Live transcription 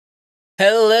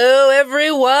Hello,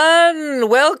 everyone.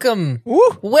 Welcome.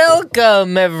 Woo.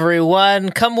 Welcome,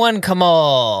 everyone. Come one, come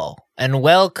all, and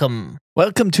welcome.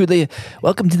 Welcome to the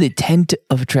tent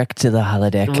of Trek to the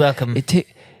Holodeck. Welcome. It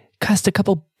cost a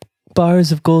couple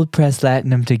bars of gold pressed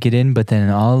latinum to get in, but then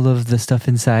all of the stuff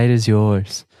inside is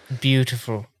yours.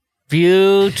 Beautiful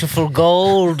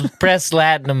gold pressed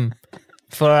latinum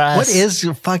for us. What is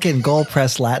your fucking gold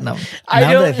pressed latinum? I Now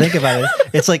that I don't think about it,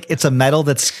 it's a metal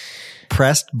that's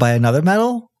pressed by another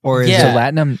metal, or is Yeah. So it?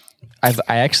 latinum,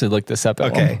 I actually looked this up.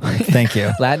 At Okay, one point. thank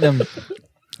you. Latinum,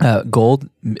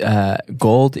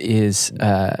 gold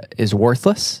is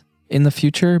worthless in the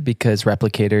future because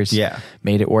replicators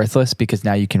made it worthless because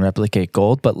now you can replicate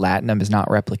gold, but latinum is not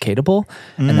replicatable,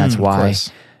 and that's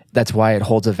why it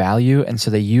holds a value. And so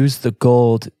they use the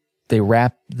gold, they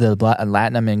wrap the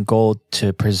latinum in gold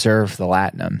to preserve the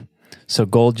latinum. So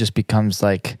gold just becomes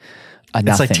like a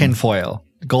nothing. It's like tin foil.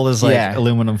 Gold is like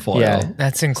aluminum foil. Yeah.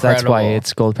 That's So incredible. that's why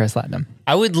it's gold pressed latinum.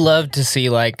 I would love to see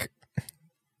like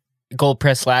gold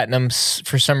pressed latinum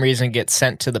for some reason get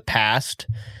sent to the past,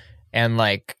 and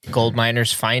like gold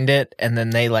miners find it, and then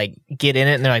they like get in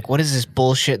it, and they're like, "What is this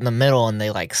bullshit in the middle?" And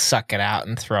they like suck it out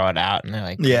and throw it out, and they're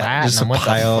like, Yeah, just a "Latinum, what the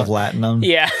pile of fuck?" latinum.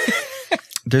 Yeah.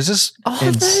 There's this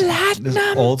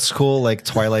old school like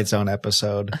Twilight Zone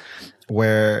episode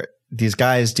where these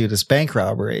guys do this bank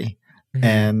robbery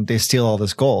and they steal all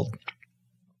this gold.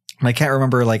 And I can't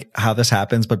remember like how this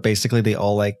happens, but basically they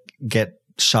all like get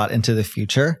shot into the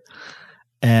future,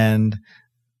 and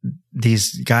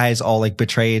these guys all like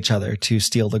betray each other to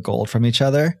steal the gold from each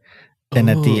other. And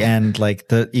at the end, like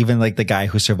the guy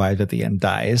who survived at the end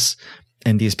dies.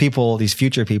 And these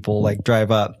future people like drive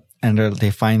up and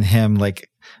they find him like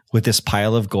with this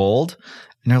pile of gold.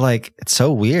 And they're like, it's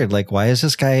so weird. Like, why is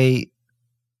this guy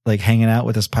like hanging out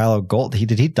with this pile of gold?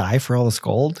 Did he die for all this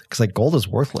gold? Cause like gold is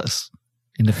worthless.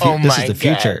 In the this is the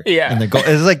future. Yeah. And the gold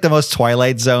is like the most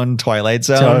Twilight Zone.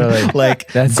 Totally.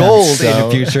 Like That gold sounds in so-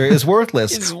 the future is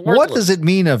worthless. It's What worthless. does it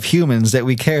mean of humans that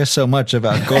we care so much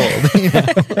about gold? You know?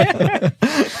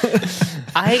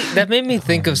 That made me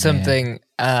think of something,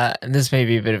 and this may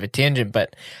be a bit of a tangent,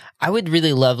 but I would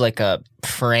really love like a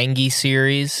Ferengi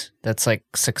series that's like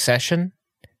Succession.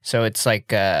 So it's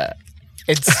like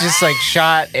it's just like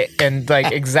shot and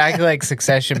like exactly like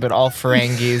Succession, but all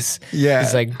Ferengis. Yeah.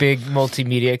 It's like big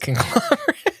multimedia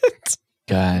conglomerate.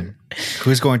 God.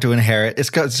 Who's going to inherit? It's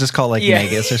just called like Yeah.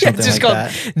 Negus or something It's just like called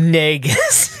that.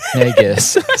 Negus.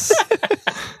 Negus.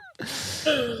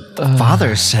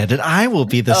 Father said that I will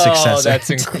be the Oh, successor. that's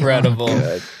incredible.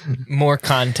 More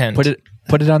content.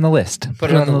 Put it on the list. Put Put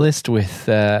it on the list with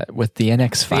the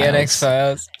NX the files. NX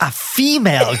Files. A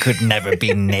female could never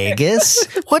be Negus.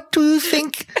 What do you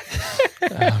think?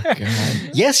 Oh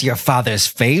God. Yes, your father's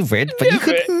favorite, but you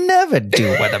could never do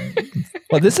what a.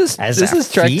 Well, this is As a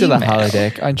Trek to the female.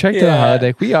 Holodeck. On Trek to the Yeah.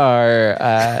 Holodeck, we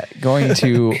are going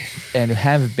to and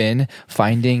have been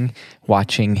finding,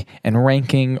 watching, and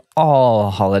ranking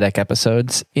all holodeck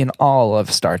episodes in all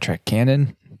of Star Trek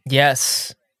canon.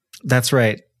 Yes. That's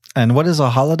right. And what is a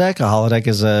holodeck? A holodeck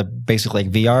is basically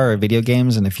like VR or video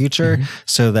games in the future,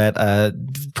 so that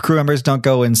crew members don't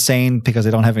go insane because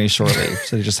they don't have any shore leave.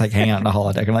 So they just like hang out in a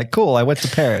holodeck. I'm like, cool, I went to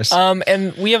Paris.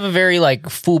 And we have a very like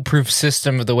foolproof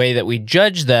system of the way that we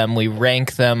judge them. We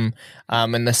rank them,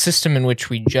 and the system in which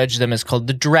we judge them is called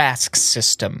the DRASC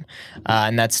system,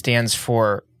 and that stands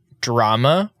for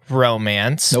drama,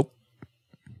 romance. Nope.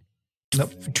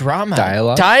 Drama.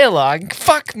 Dialogue? Dialogue.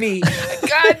 Fuck me.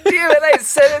 God damn it. I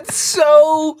said it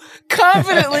so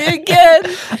confidently again.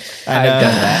 I know. I've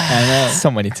done that. I know.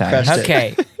 So many times. Crushed it.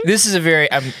 Okay. This is I'm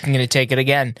going to take it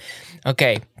again.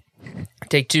 Okay.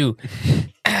 Take two.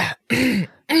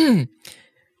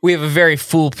 We have a very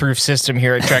foolproof system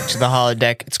here at Trek to the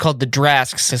Holodeck. It's called the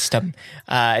DRASC system.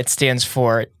 It stands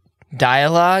for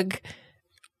dialogue,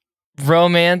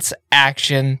 romance,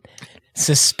 action,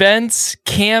 suspense,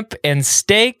 camp, and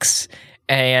stakes.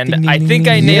 And I think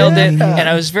I nailed it. And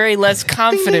I was very less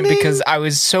confident because I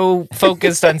was so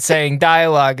focused on saying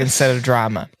dialogue instead of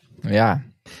drama. Yeah.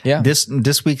 Yeah.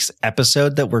 This week's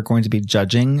episode that we're going to be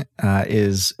judging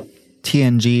is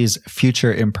TNG's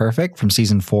Future Imperfect from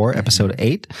season 4, episode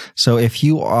 8. So if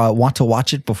you want to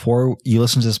watch it before you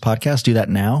listen to this podcast, do that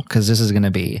now, because this is going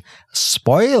to be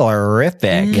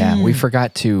spoilerific. Yeah, we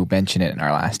forgot to mention it in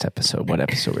our last episode, what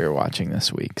episode we were watching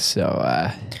this week.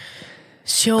 So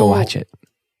go watch it.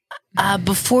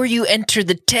 Before you enter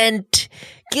the tent,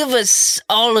 give us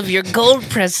all of your gold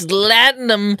pressed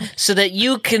latinum so that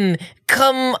you can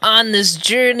come on this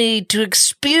journey to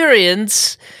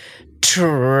experience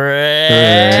Trek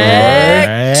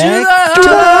to the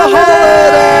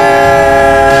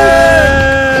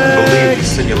Holodeck. Believe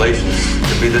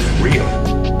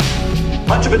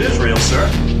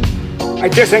I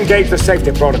disengage the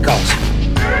safety protocols.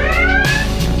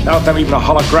 Doubt that even a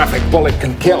holographic bullet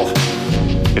can kill.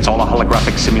 It's all a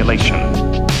holographic simulation.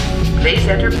 Please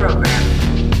enter program.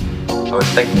 I was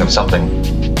thinking of something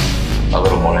a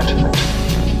little more intimate.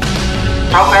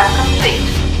 Program complete.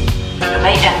 You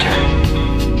may enter.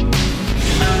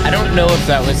 I don't know if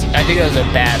that was. I think that was a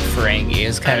bad Ferengi.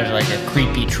 It's kind of like a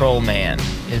creepy troll man.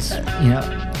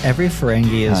 Every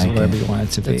Ferengi is whatever you want it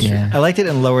to be. Yeah. I liked it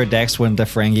in Lower Decks when the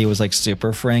Ferengi was like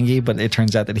super Ferengi, but it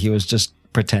turns out that he was just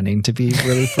pretending to be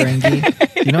really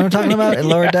Ferengi. You know what I'm talking about in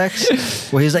Lower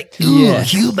Decks? Where he's like, ooh,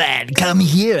 human, come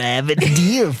here, I have a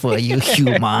deal for you,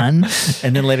 human.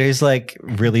 And then later he's like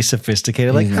really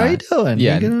sophisticated, like, how are you doing?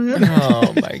 Yeah.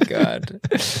 Oh my God.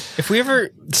 If we ever...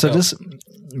 just...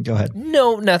 Go ahead.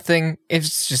 No, nothing.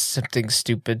 It's just something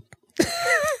stupid.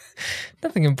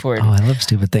 Nothing important. Oh, I love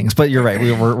stupid things. But you're right.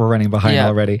 We're running behind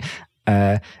already.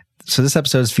 So this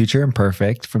episode is Future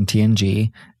Imperfect from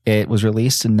TNG. It was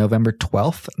released in November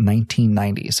 12th,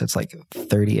 1990. So it's like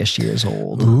 30-ish years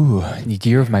old. Ooh, the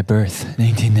year of my birth,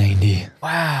 1990.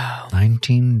 Wow.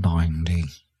 1990.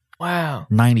 Wow.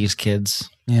 90s kids.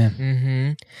 Yeah.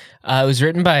 Mm-hmm. It was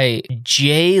written by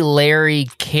J. Larry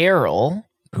Carroll.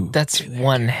 Ooh, that's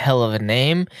one hell of a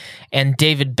name. And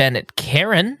David Bennett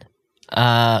Karen, or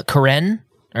I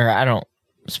don't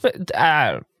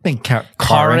think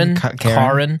Karen.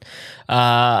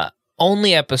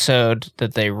 Only episode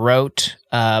that they wrote,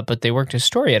 but they worked as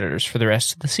story editors for the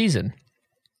rest of the season.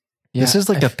 Yeah, this is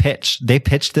like a pitch. They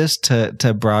pitched this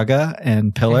to Braga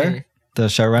and Pillar, the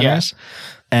showrunners,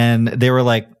 and they were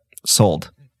like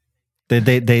sold. They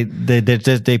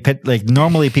pitch, like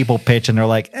normally people pitch and they're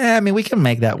like, I mean, we can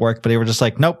make that work, but they were just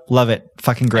like, nope, love it,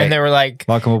 fucking great. And they were like,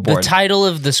 welcome aboard. The title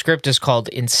of the script is called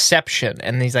Inception,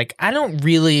 and he's like, I don't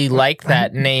really like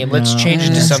that name. Let's change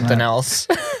it to something else.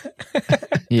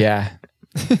 Yeah.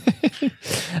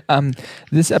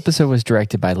 This episode was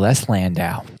directed by Les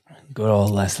Landau. Good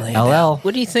old Les Landau. LL.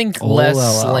 What do you think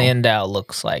Les Landau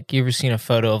looks like? You ever seen a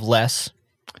photo of Les?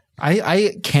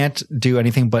 I can't do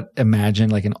anything but imagine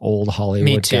like an old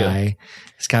Hollywood guy.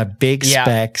 He's got big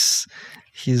specs.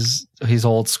 He's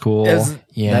old school.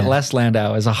 That Les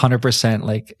Landau is 100%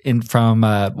 like from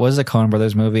what was the Coen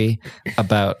Brothers movie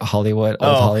about Hollywood?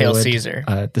 Hollywood, Hail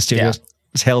Caesar. The studios.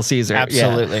 Hail Caesar.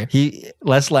 Absolutely. Yeah.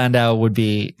 Les Landau would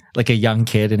be like a young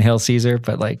kid in Hail Caesar,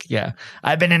 but like,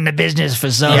 I've been in the business for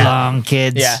so long,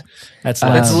 kids. Yeah. That's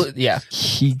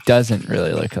He doesn't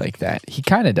really look like that. He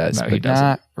kind of does, but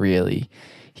not really.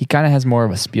 He kind of has more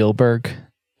of a Spielberg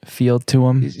feel to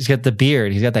him. He's got the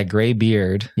beard. He's got that gray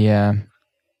beard. Yeah.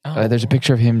 There's a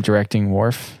picture of him directing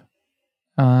Worf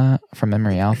from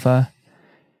Memory Alpha.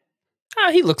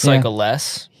 Oh, he looks like a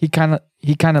Les. He kind of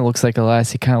looks like a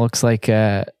Les. He kind of looks like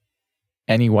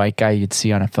any white guy you'd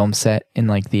see on a film set in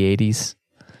like the 80s.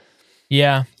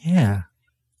 Yeah. Yeah.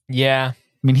 Yeah. I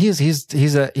mean, he's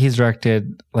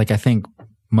directed like I think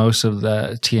most of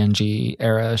the TNG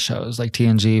era shows, like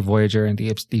TNG, Voyager, and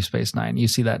Deep Space Nine. You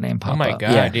see that name pop up. Oh my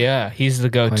God, yeah. He's the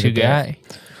go-to guy.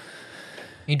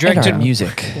 He directed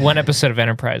music. One episode of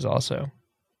Enterprise also.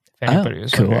 If anybody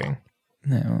was wondering.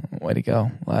 No, way to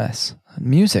go, Les.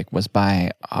 Music was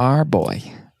by our boy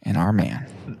and our man,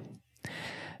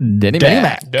 Denny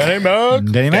Mac.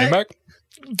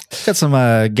 Got some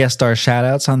guest star shout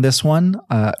outs on this one.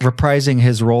 Reprising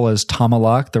his role as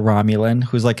Tomalak, the Romulan,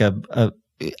 who's like I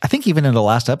think even in the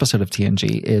last episode of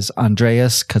TNG, is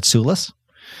Andreas Katsoulis.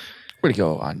 Way to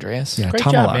go, Andreas. Yeah, great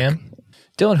Tomalak. job, man.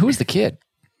 Dylan, who's the kid?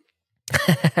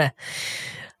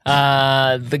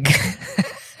 The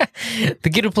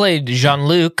kid who played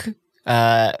Jean-Luc,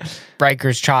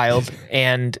 Riker's child,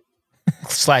 and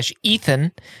 /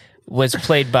 Ethan was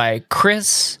played by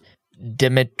Chris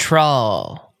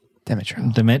Dimitrol.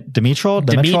 Dimitrol?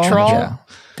 Yeah.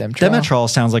 Demetrol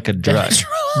sounds like a drug.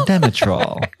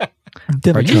 Demetrol.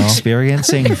 Are you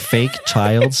experiencing fake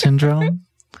child syndrome?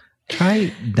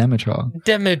 Try Demetrol.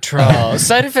 Demetrol.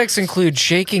 Side effects include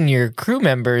shaking your crew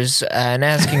members and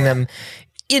asking them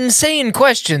insane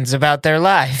questions about their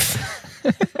life.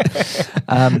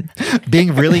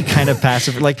 Being really kind of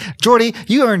passive, like Jordy,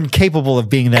 you are incapable of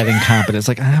being that incompetent. It's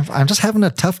like I'm just having a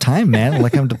tough time, man.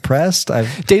 Like I'm depressed.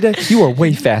 Data, you are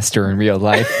way faster in real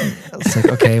life. It's like,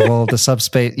 okay, well, the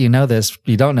subspace, you know this,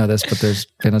 you don't know this, but there's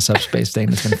been a subspace thing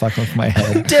that's been fucking with my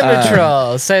head.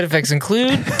 Demetrol. Side effects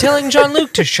include telling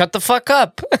Jean-Luc to shut the fuck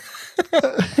up.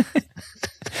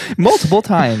 Multiple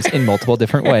times in multiple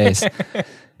different ways.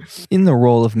 In the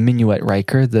role of Minuet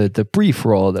Riker, the brief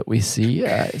role that we see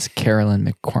is Carolyn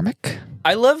McCormick.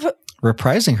 I love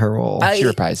reprising her role. She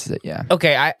reprises it, yeah.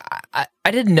 Okay,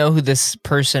 I didn't know who this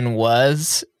person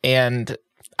was, and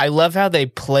I love how they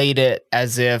played it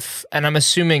as if, and I'm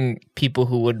assuming people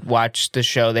who would watch the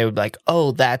show, they would be like,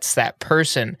 oh, that's that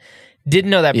person. Didn't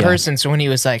know that person. So when he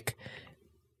was like,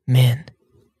 Min,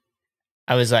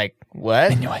 I was like,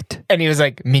 what? Minuet. And he was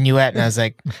like, Minuet. And I was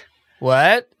like,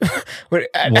 what? What?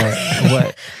 I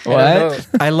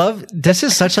love, this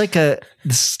is such like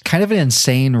this kind of an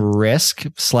insane risk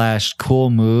 / cool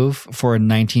move for a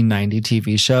 1990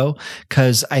 TV show.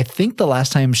 Cause I think the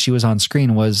last time she was on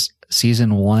screen was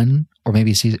season 1 or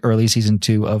maybe early season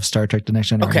 2 of Star Trek The Next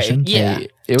Generation. Okay, yeah.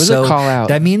 It was a call out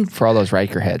that mean, for all those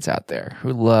Riker heads out there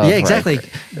who love exactly.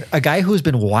 Riker. A guy who's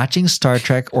been watching Star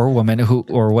Trek or woman who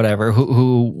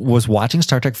was watching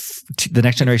Star Trek The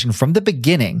Next Generation from the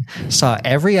beginning, saw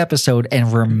every episode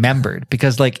and remembered,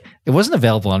 because like it wasn't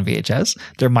available on VHS.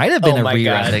 There might have been a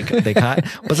rerun they caught.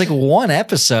 It was like one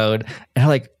episode and I'm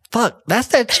like, fuck, that's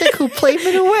that chick who played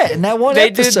Minuet in that one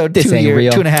episode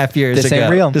 2.5 years this ago. Ain't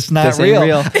real. This is not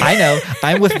real. I know.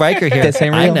 I'm with Riker here. This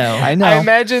ain't real. I know. I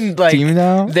imagine like Do you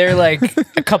know? they're like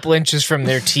a couple inches from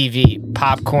their TV,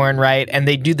 popcorn, right? And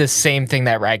they do the same thing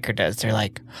that Riker does. They're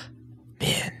like,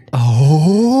 man,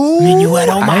 Minuet,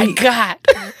 oh my God.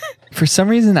 For some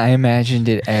reason, I imagined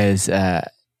it as,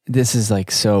 this is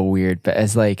like so weird, but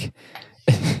as like,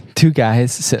 two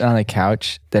guys sitting on a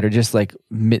couch that are just like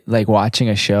watching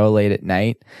a show late at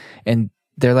night, and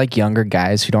they're like younger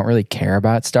guys who don't really care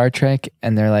about Star Trek,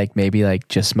 and they're like maybe like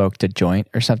just smoked a joint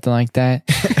or something like that.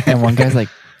 And one guy's like,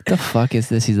 "What the fuck is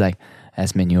this?" He's like,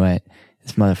 "That's Minuet.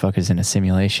 This motherfucker's in a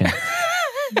simulation."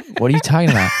 What are you talking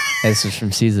about? This was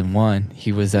from season 1.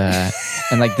 He was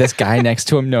and like this guy next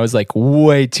to him knows like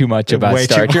way too much about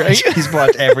Star Trek. He's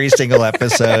watched every single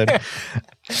episode.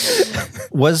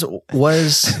 Was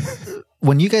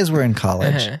when you guys were in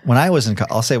college, when I was in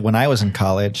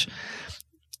college,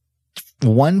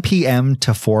 1 p.m.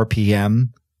 to 4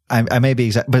 p.m. I may be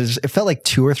exact, but it felt like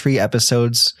 2 or 3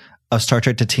 episodes of Star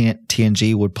Trek to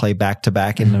TNG would play back to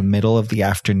back in the middle of the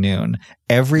afternoon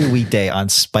every weekday on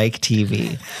Spike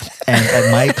TV. And at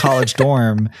my college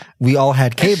dorm, we all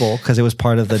had cable because it was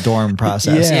part of the dorm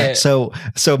process. Yeah. So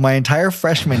my entire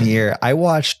freshman year, I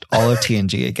watched all of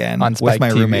TNG again on Spike with my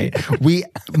TV. roommate.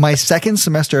 My second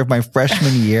semester of my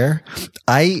freshman year,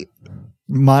 I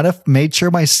made sure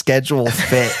my schedule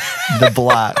fit the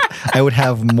block. I would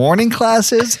have morning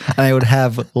classes and I would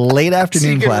have late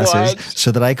afternoon classes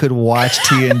so that I could watch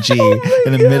TNG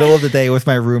in the middle of the day with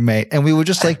my roommate. And we would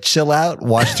just like chill out,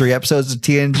 watch 3 episodes of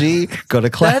TNG, go to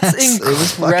class. That's incredible. It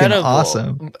was fucking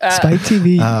awesome. Spike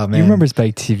TV. Oh, man. You remember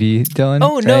Spike TV, Dylan?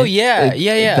 Oh, no, right?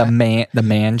 yeah. The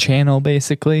man channel,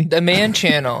 basically. The man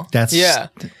channel.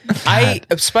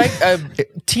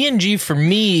 TNG for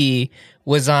me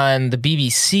was on the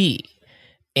BBC,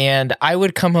 and I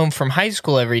would come home from high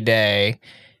school every day,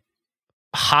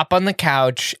 hop on the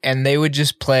couch, and they would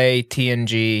just play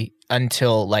TNG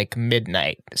until like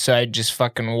midnight. So I'd just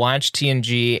fucking watch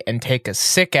TNG and take a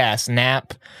sick ass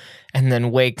nap, and then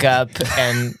wake up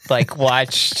and like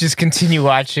continue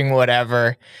watching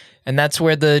whatever. And that's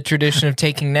where the tradition of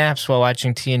taking naps while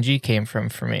watching TNG came from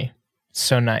for me.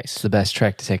 So nice. It's the best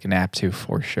Trek to take a nap to,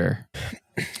 for sure.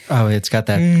 Oh, it's got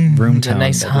that room tone.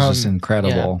 Nice that was just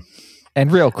incredible. Yeah.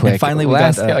 And real quick, and finally we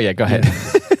got. oh yeah, go ahead.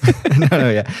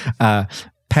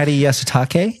 Patty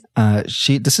Yasutake.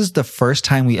 This is the first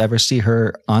time we ever see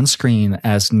her on screen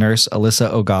as Nurse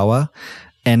Alyssa Ogawa,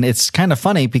 and it's kind of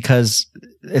funny because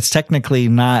it's technically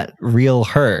not real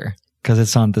her, because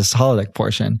it's on this holodeck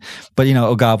portion. But you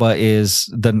know, Ogawa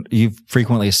you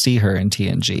frequently see her in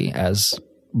TNG as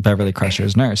Beverly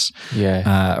Crusher's nurse,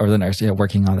 or the nurse,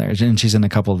 working on there, and she's in a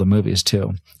couple of the movies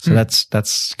too. So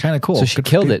that's kind of cool. So she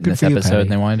killed it in this episode, and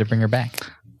they wanted to bring her back.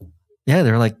 Yeah,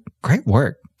 they were like, "Great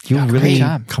work! You really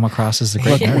come across as a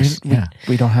great nurse."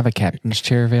 We don't have a captain's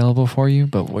chair available for you,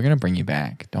 but we're gonna bring you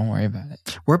back. Don't worry about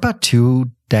it. We're about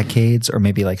 2 decades, or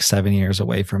maybe like 7 years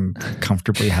away from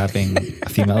comfortably having a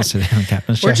female sitting on a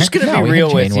captain's chair. We're just gonna be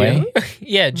real with you.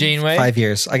 Yeah, Janeway. 5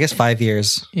 years. I guess 5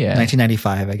 years. Yeah.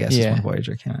 1995, I guess, is when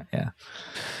Voyager came out. Yeah.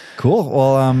 Cool.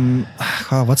 Well,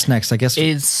 what's next? I guess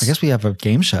we have a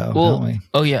game show, don't we?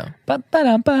 Oh yeah. Are you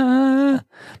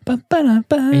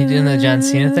doing the John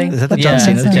Cena thing? Is that the John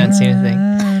Cena thing? John Cena thing.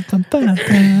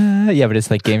 Yeah, but it's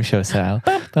like game show style.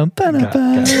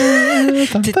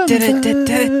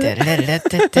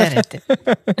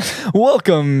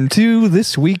 Welcome to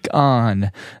This Week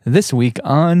On. This Week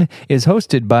On is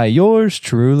hosted by yours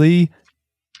truly,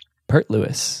 Pert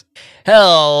Lewis.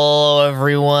 Hello,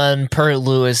 everyone. Pert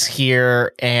Lewis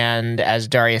here, and as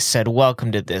Darius said,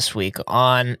 welcome to This Week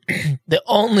On. The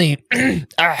only...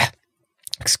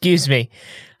 excuse me.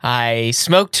 I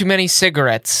smoked too many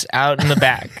cigarettes out in the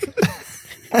back.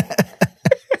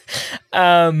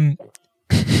 On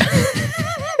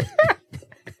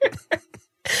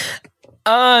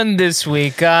this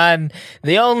week on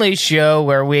the only show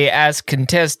where we ask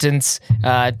contestants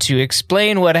to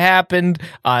explain what happened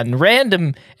on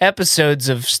random episodes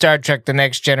of Star Trek The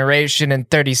Next Generation in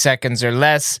 30 seconds or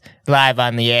less, live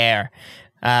on the air.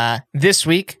 This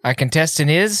week, our contestant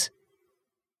is...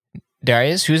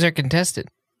 Darius, who's our contestant?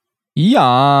 Jan.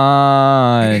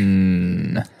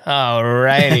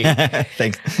 Alrighty.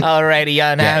 Thanks. Alrighty,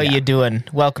 Jan, how you doing?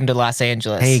 Welcome to Los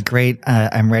Angeles. Hey, great.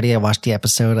 I'm ready. I watched the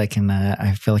episode. I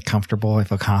feel comfortable. I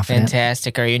feel confident.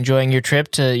 Fantastic. Are you enjoying your trip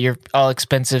to your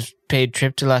all-expensive paid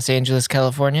trip to Los Angeles,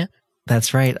 California?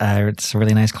 That's right. It's a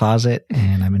really nice closet,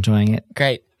 and I'm enjoying it.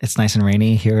 Great. It's nice and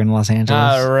rainy here in Los Angeles.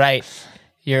 All right.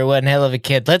 You're one hell of a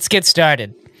kid. Let's get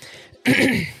started.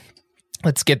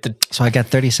 Let's get So I got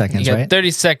 30 seconds, you got right? 30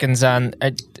 seconds on.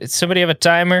 Does somebody have a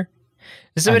timer?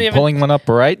 Does somebody I'm pulling one up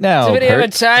right now. Somebody have a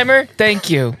Kurt. timer? Thank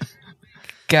you.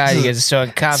 God, you guys are so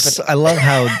incompetent. I love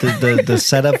how the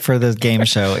setup for this game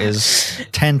show is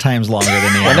 10 times longer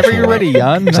than the Whenever actual you're ready,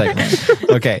 Jan.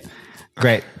 segment. Okay,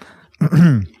 great.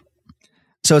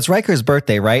 So it's Riker's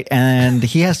birthday, right? And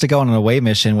he has to go on an away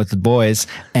mission with the boys.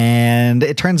 And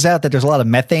it turns out that there's a lot of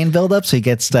methane buildup. So he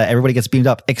gets, everybody gets beamed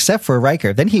up except for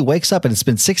Riker. Then he wakes up and it's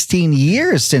been 16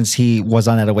 years since he was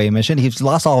on that away mission. He's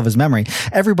lost all of his memory.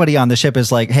 Everybody on the ship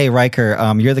is like, hey, Riker,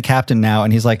 you're the captain now.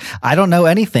 And he's like, I don't know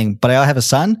anything, but I have a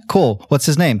son. Cool. What's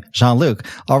his name? Jean-Luc.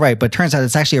 All right. But it turns out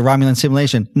it's actually a Romulan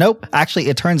simulation. Nope. Actually,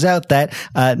 it turns out that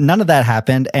none of that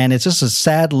happened. And it's just a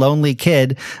sad, lonely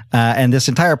kid. And this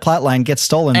entire plot line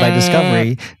gets stolen by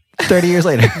Discovery 30 years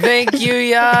later. Thank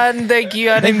you, Jan. Thank you,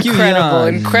 Jan. Thank you, Incredible,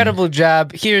 Jan. incredible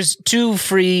job. Here's 2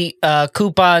 free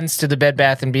coupons to the Bed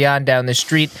Bath & Beyond down the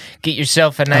street. Get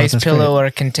yourself a nice that's pillow great. or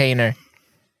a container.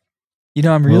 You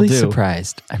know, I'm Will really do.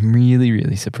 surprised. I'm really,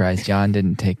 really surprised Jan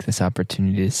didn't take this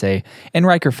opportunity to say, and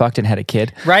Riker fucked and had a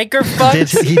kid. Riker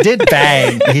fucked. He did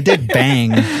bang. He did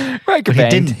bang. Riker But he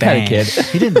banged, didn't bang. had a kid.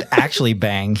 He didn't actually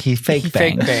bang. He fake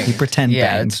banged. He pretend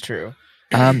Yeah, banged. that's true.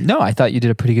 No, I thought you did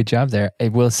a pretty good job there. I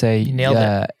will say, You nailed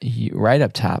it. You, right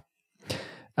up top,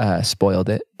 spoiled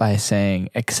it by saying,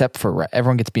 except for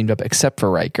everyone gets beamed up except for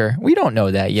Riker. We don't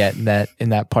know that yet in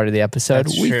that part of the episode.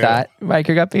 That's we true. thought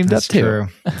Riker got beamed That's up too. true.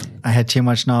 I had too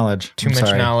much knowledge. Too I'm much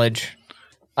sorry. knowledge.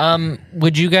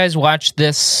 Would you guys watch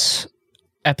this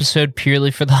episode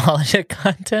purely for the holodeck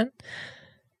content?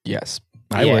 Yes.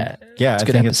 I Yeah. would. Yeah, I a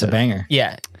good think it's a episode. banger.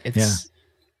 Yeah,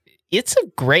 it's a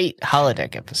great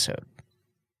holodeck episode.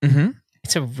 Mm-hmm.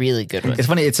 It's a really good one. It's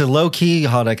funny. It's a low key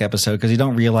holodeck episode because you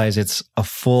don't realize it's a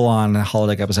full on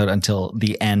holodeck episode until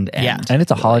the end. Yeah. And it's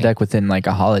a holodeck within like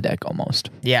a holodeck almost.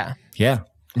 Yeah, Yeah.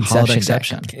 Inception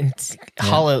Holodeckception. it's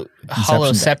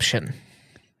holoception.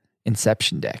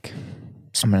 Inception deck.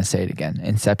 I'm going to say it again.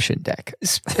 Inception deck.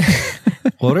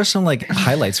 What are some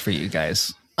highlights for you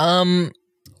guys?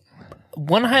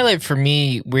 One highlight for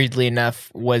me, weirdly enough,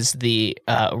 was the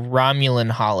Romulan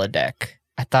holodeck.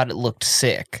 I thought it looked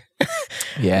sick. I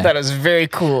Yeah. thought it was very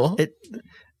cool.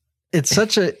 It's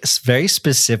such a very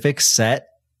specific set.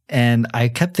 And I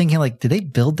kept thinking, did they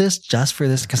build this just for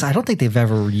this? Because I don't think they've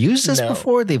ever used this No.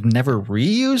 before. They've never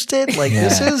reused it.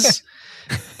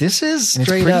 This is And it's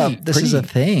straight pretty- up. This is a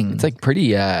thing. It's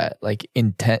pretty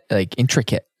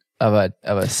intricate of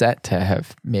a set to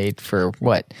have made for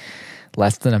what?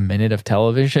 Less than a minute of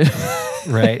television.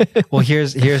 Right. Well,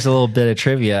 here's a little bit of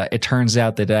trivia. It turns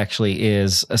out that it actually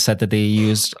is a set that they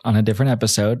used on a different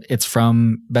episode. It's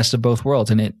from Best of Both Worlds,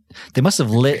 and they must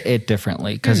have lit it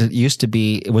differently because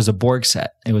it was a Borg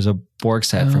set. It was a Borg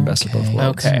set from Best of Both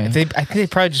Worlds. Okay, I think they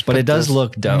probably just. But put it does those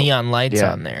look dope. Neon lights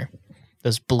Yeah. on there.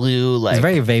 Those blue, It's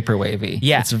very vapor wavy.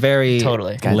 Yeah, it's very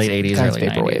totally. late 80s, Guys, early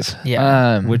vaporwave. 90s.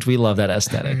 Yeah. Which we love that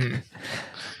aesthetic.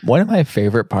 One of my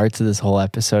favorite parts of this whole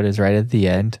episode is right at the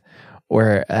end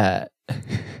where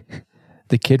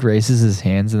the kid raises his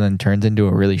hands and then turns into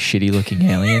a really shitty looking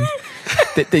alien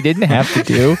that they didn't have to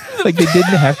do. They didn't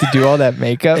have to do all that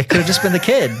makeup. It could have just been the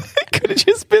kid. It could have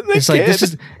just been the It's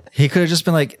kid. he could have just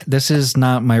been like, this is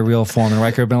not my real form. And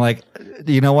Riker would have been like,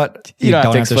 you know what? You don't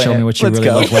don't have to explain show me it. what you Let's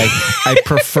really go." look like. I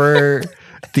prefer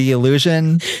the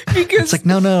illusion. because It's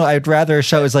no, I'd rather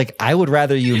show. It's I would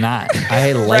rather you not.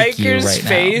 I like you Riker's right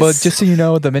face- now. But just so you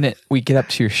know, the minute we get up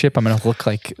to your ship, I'm going to look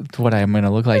like what I'm going to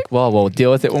look like. Well, we'll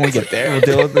deal with it when we get there. We'll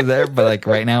deal with it there. But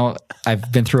right now,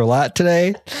 I've been through a lot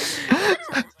today.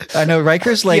 I know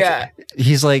Riker's Yeah.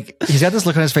 he's got this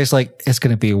look on his face it's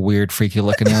going to be a weird, freaky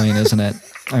looking alien, isn't it?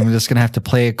 I'm just gonna have to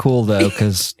play it cool though,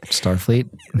 because Starfleet.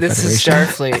 This is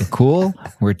Federation, Starfleet. We're cool.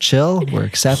 We're chill. We're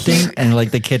accepting. And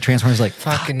like the kid transforms, like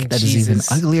Fucking that is even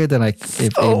Jesus. uglier than I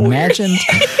imagined.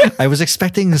 I was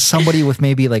expecting somebody with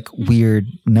maybe like weird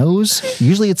nose.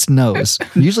 Usually it's nose.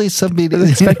 Usually it's somebody I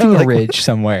was expecting like, a ridge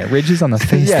somewhere. Ridges on the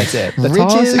face. Yeah, That's it. That's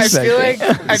all I was ridges.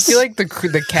 I feel like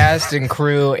the cast and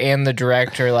crew and the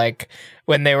director, like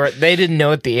when they didn't know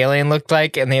what the alien looked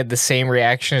like, and they had the same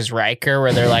reaction as Riker,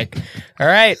 where they're like, "All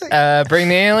right, bring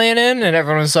the alien in," and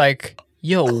everyone was like,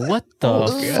 "Yo, what the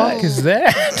fuck is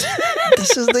that?"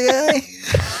 This is the guy.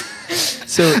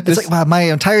 So It's like, wow, my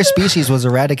entire species was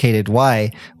eradicated.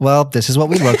 Why? Well, this is what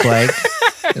we look like.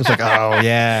 It's like, oh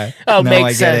yeah. Oh, No,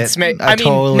 makes I get sense. it. I mean,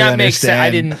 totally not makes sense. I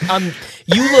understand. didn't.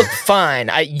 You look fine.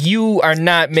 You are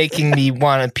not making me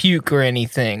want to puke or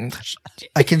anything.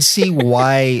 I can see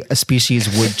why a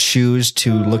species would choose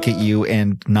to look at you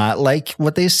and not like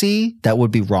what they see. That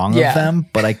would be wrong Yeah. of them,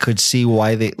 but I could see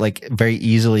why they like very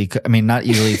easily. I mean, not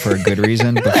easily for a good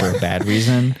reason, but for a bad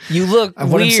reason. You look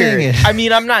What I'm saying weird. is- I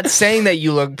mean, I'm not saying that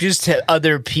you look just to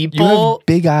other you people. have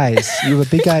big eyes. You have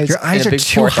big eyes. Your eyes and a are big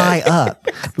too forehead. high up.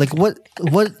 Like what?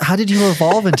 How did you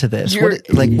evolve into this? You're-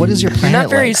 What is your You're planet not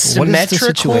very like? What is the symmetrical.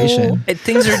 situation?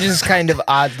 Things are just kind of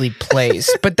oddly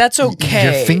placed, but that's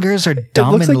okay. Your fingers are It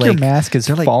dumb looks and like your like mask is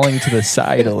they're like- falling to the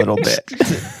side a little bit.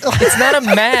 It's not a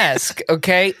mask,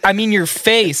 okay? I mean, your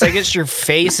face. I guess your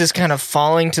face is kind of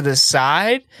falling to the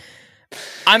side.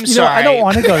 I'm You know, sorry. I don't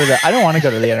want to go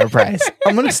to the Enterprise.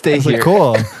 I'm going to stay It's like, here.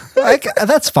 cool.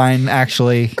 That's fine.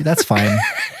 Actually, that's fine.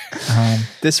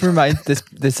 This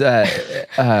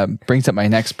brings up my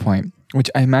next point, which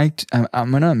I'm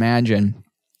going to imagine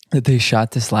that they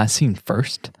shot this last scene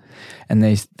first, and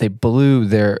they blew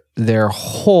their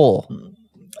whole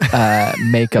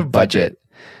makeup budget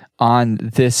on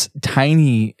this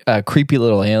tiny creepy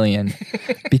little alien,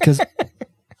 because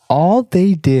all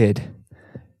they did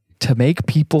to make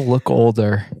people look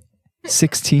older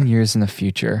 16 years in the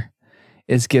future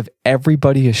is give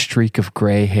everybody a streak of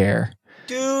gray hair.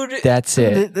 Dude, That's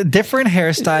it. The different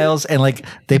hairstyles and like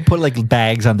they put like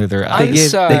bags under their eyes. I'm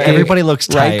sorry. Everybody looks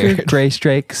Riker, tired. gray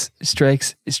streaks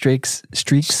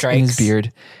in his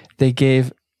beard. They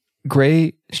gave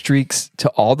gray streaks to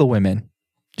all the women,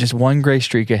 just one gray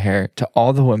streak of hair to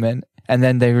all the women, and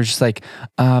then they were just like,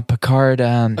 Picard,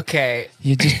 okay.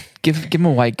 you just give him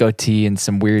a white goatee and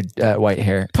some weird white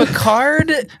hair.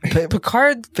 Picard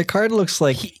looks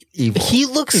like evil. He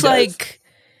looks like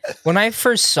when I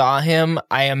first saw him,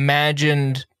 I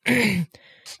imagined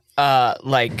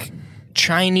like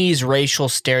Chinese racial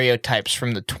stereotypes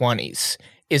from the 20s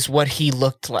is what he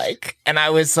looked like. And I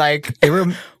was like,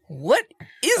 what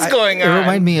is going on? It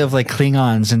reminded me of like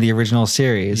Klingons in the original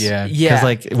series. Yeah. Yeah.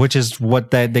 Like, which is what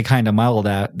they kind of modeled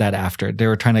that after. They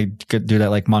were trying to do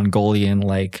that like Mongolian,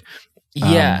 like,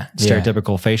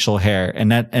 stereotypical facial hair. And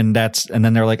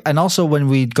then they're like, and also when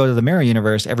we go to the mirror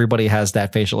universe, everybody has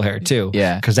that facial hair too.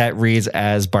 Yeah. Cause that reads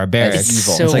as barbaric. It's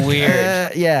evil. so It's like,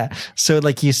 weird. yeah. So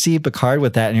like you see Picard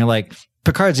with that and you're like,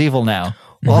 Picard's evil now.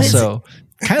 Also,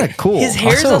 kind of cool. His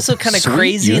hair's also kind of sweet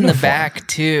crazy in the uniform. back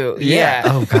too. Yeah.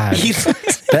 Oh god. He-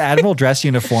 The Admiral dress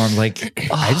uniform, like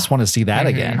I just want to see that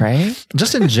again. Right?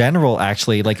 Just in general,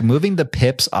 actually, like moving the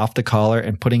pips off the collar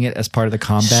and putting it as part of the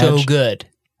comm badge. so good.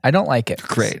 I don't like it.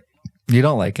 Great. You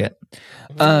don't like it.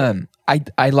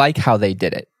 I like how they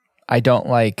did it. I don't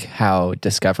like how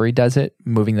Discovery does it,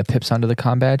 moving the pips onto the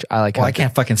comm badge. I like Well, how I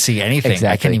can't fucking see anything. I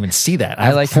Exactly. can't even see that. I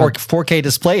have like 4K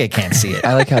display. I can't see it.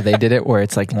 I like how they did it, where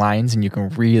it's like lines and you can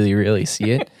really, really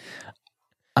see it.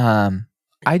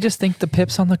 I just think the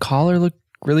pips on the collar look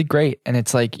really great, and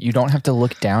it's like you don't have to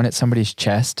look down at somebody's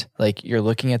chest. Like you're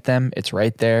looking at them; it's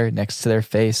right there next to their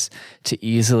face to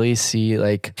easily see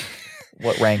like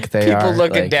what rank they are. People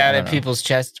looking Like, down I at don't know. people's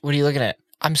chests. What are you looking at?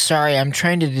 I'm sorry. I'm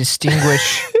trying to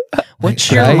distinguish.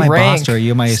 What's Are your you my rank? boss or are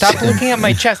you my Stop assistant? looking at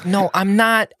my chest. No, I'm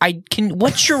not. I can.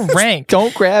 What's your rank?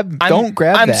 Don't grab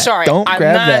I'm that. sorry. Don't I'm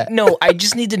grab not, that. No, I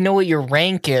just need to know what your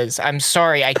rank is. I'm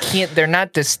sorry. I can't. They're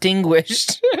not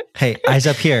distinguished. Hey, eyes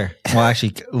up here. Well,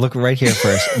 actually, look right here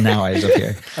first. Now, eyes up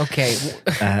here. Okay.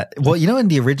 Well, you know, in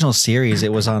the original series,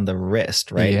 it was on the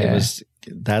wrist, right? Yeah. It was.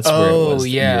 That's where it was.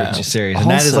 In yeah. the original series, and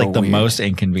that is Also like the weird. most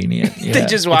inconvenient. Yeah. They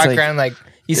just walk like- around like,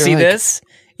 you they're see like- this?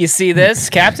 You see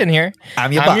this? Captain here.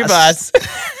 I'm your your boss.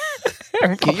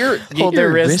 boss. Get your Hold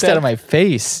their wrist out up. of my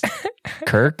face,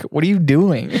 Kirk. What are you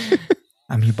doing?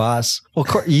 I'm your boss. Well,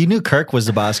 you knew Kirk was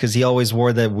the boss because he always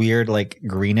wore the weird, like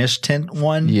greenish tint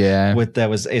one. Yeah. with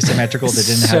that was asymmetrical. That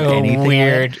didn't have So anything. on it.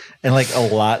 weird. And like a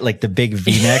lot, like the big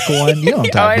V-neck one. You know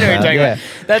what I'm Oh, I talking know what you're about. talking Yeah.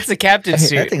 about. That's the captain That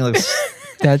suit. thing looks.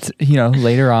 That's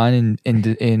later on in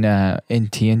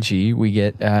TNG we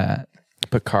get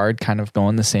Picard kind of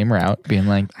going the same route, being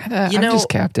like, I'm just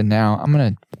captain now. I'm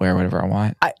gonna wear whatever I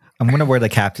want. I'm gonna wear the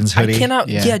captain's hoodie.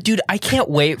 Dude, I can't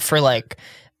wait for like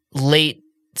late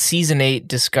season 8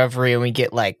 Discovery and we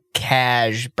get like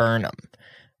Kaj Burnham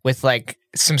with like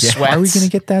some sweats. Are we gonna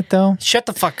get that though? Shut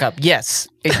the fuck up. Yes,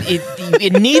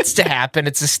 it needs to happen.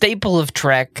 It's a staple of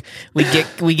Trek. We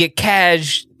get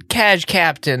Kaj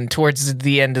Captain towards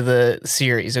the end of the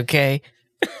series. Okay.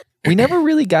 We never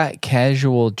really got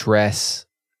casual dress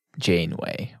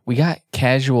Janeway. We got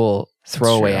casual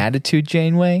throwaway attitude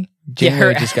Janeway.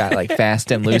 Janeway just got like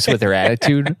fast and loose with her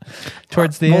attitude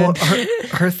towards the end.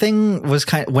 Her thing was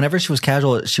whenever she was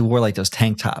casual, she wore like those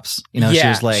tank tops. She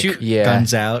was like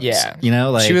guns out. Yeah.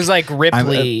 Like she was like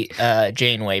Ripley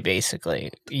Janeway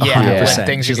basically. Yeah.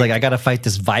 100%. She's like, I gotta fight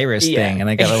this virus thing, and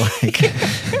I gotta like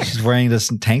she's wearing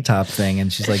this tank top thing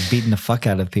and she's like beating the fuck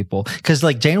out of people. Because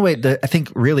like Janeway, I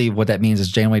think really what that means is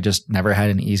Janeway just never had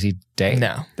an easy day.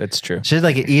 No. That's true. She had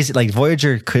like an easy, like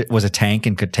Voyager was a tank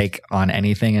and could take on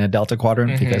anything in a Delta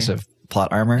Quadrant because of plot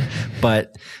armor,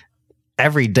 but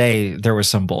every day there was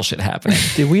some bullshit happening.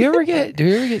 Did we ever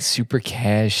get super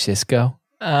cash Cisco?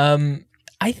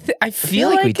 I feel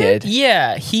like we did.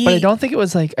 Yeah, but I don't think it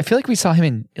was like. I feel like we saw him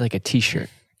in like a t-shirt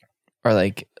or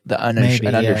like an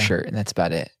undershirt, and that's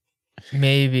about it.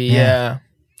 Maybe, yeah.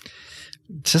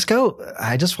 Cisco,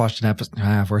 I just watched an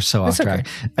episode. We're so off track.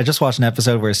 I just watched an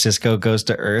episode where Cisco goes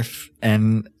to Earth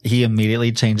and he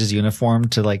immediately changes uniform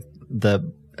to like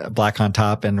the black on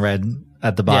top and red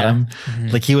at the bottom. Yeah. Mm-hmm.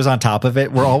 Like he was on top of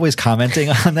it. We're always commenting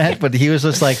on that, but he was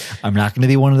just like, I'm not going to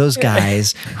be one of those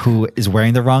guys who is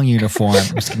wearing the wrong uniform.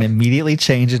 I'm just going to immediately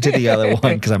change it to the other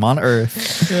one because I'm on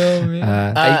Earth.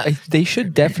 They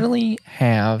should definitely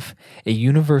have a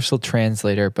universal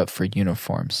translator, but for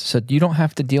uniforms. So you don't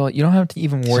have to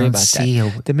even worry about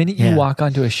that. The minute you walk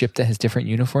onto a ship that has different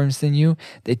uniforms than you,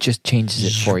 it just changes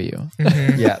it for you.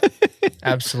 Mm-hmm. Yeah,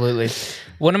 absolutely.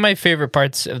 One of my favorite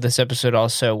parts of this episode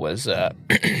also was the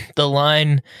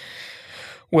line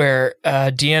where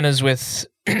Deanna's with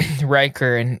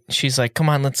Riker and she's like, come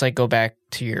on, let's like go back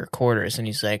to your quarters. And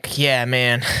he's like, yeah,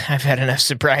 man, I've had enough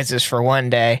surprises for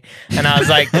one day. And I was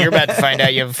like, you're about to find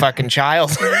out you have a fucking child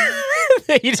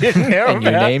that you didn't know and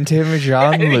about. You named him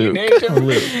Jean-Luc.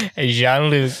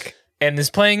 Jean-Luc. And is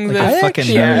playing the I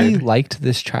actually liked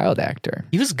this child actor.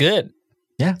 He was good.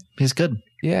 Yeah, he's good.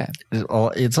 Yeah.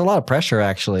 It's a lot of pressure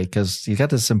actually, because he's got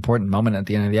this important moment at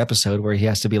the end of the episode where he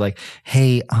has to be like,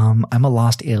 hey, I'm a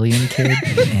lost alien kid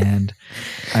and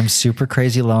I'm super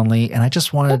crazy lonely and I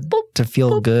just wanted to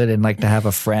feel good and like to have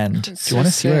a friend. Do you want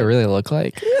to see what I really look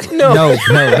like? No. No,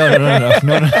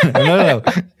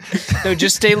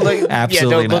 just stay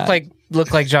absolutely don't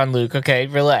look like Jean-Luc. Okay,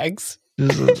 relax.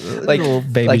 Like little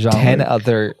baby like Jean-Luc. 10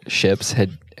 other ships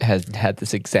had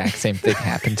this exact same thing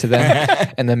happen to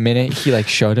them, and the minute he like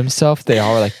showed himself, they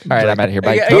all were like, "All right, I'm out of here.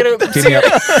 Bye.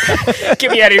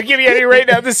 Get me out of here right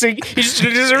now." This thing, he's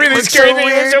just a really scary thing.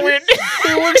 It looks so weird.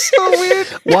 It looks so weird.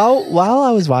 While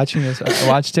I was watching this, I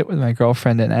watched it with my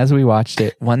girlfriend, and as we watched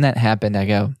it, when that happened, I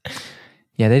go,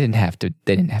 "Yeah, they didn't have to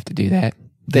do that.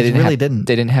 They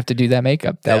didn't have to do that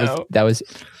makeup. That was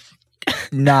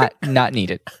not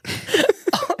needed."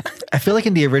 I feel like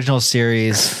in the original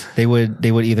series, they would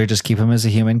either just keep him as a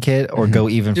human kid or go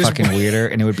even fucking weirder,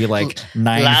 and it would be like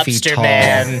 9 feet tall.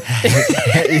 Man.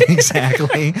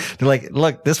 Exactly. They're like,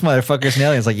 look, this motherfucker's an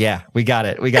alien. It's like, yeah, we got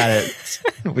it. We got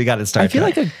it. Star I feel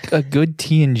like a good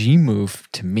TNG move,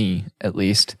 to me at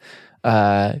least,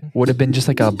 would have been just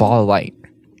like a ball of light,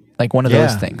 like one of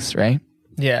those things, right?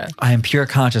 Yeah, I am pure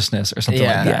consciousness or something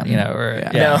like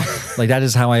that. Like that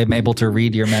is how I am able to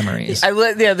read your memories.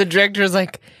 The director was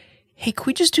like, hey, can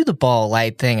we just do the ball of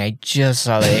light thing? I just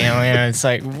saw the alien. It's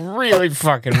like really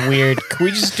fucking weird. Can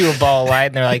we just do a ball of light?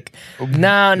 And they're like,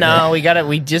 no, we got it.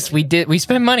 We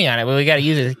spent money on it, but we got to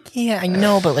use it. Like, yeah, I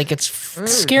know, but like it's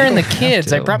scaring the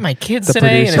kids. I brought my kids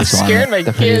today and it's scaring my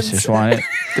kids. The producers want it.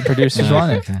 The producers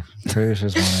want it.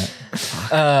 Producers want it.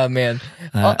 Oh man.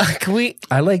 Can we?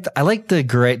 I like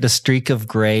the streak of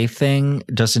gray thing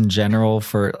just in general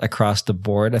for across the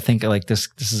board. I think like this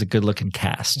is a good looking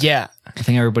cast. Yeah, I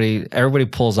think everybody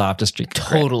pulls off the streak.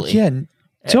 Totally. Yeah,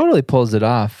 totally pulls it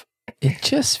off. It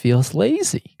just feels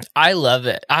lazy. I love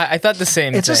it. I thought the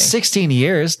same. It's just 16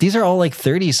 years. These are all like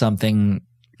 30 something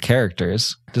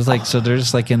characters. Just like so they're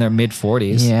just like in their mid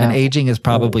 40s. Yeah. And aging is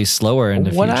probably slower in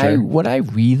the future. What I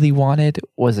really wanted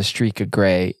was a streak of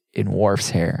gray in Worf's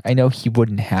hair. I know he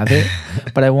wouldn't have it,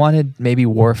 but I wanted maybe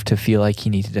Worf to feel like he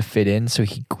needed to fit in, so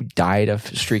he dyed a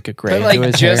streak of gray But into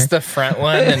his just hair. the front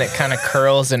one, and it kind of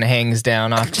curls and hangs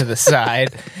down off to the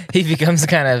side. He becomes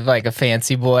kind of like a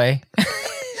fancy boy. He's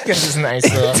got this nice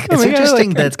little. It's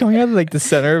interesting that it's coming out of like the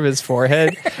center of his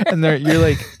forehead, and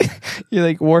you're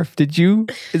like, Worf,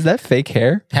 is that fake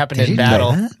hair? Happened in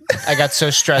battle. I got so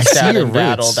stressed out in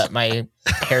battle that my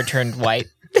hair turned white.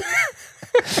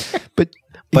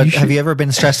 But have you ever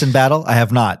been stressed in battle? I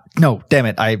have not. No, damn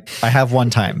it. I have one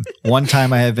time. One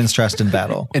time I have been stressed in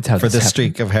battle. It's how for this this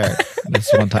streak of hair. This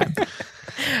one time.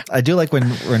 I do like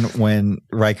when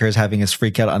Riker is having his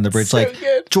freak out on the bridge, So like,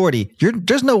 good. Geordi,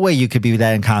 there's no way you could be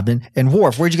that incompetent. And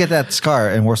Worf, where'd you get that scar?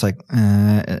 And Worf's like,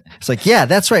 it's like, yeah,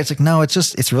 that's right. It's like, no,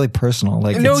 it's really personal.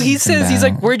 Like, No, it's- he says, he's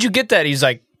like, where'd you get that? He's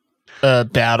like,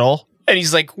 battle. And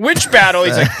he's like, which battle?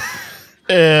 He's like,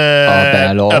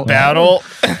 battle. A battle.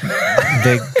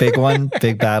 big one,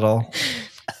 big battle.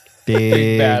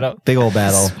 Big battle. Big old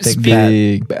battle.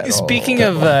 Big battle. Speaking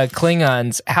of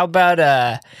Klingons, how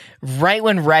about right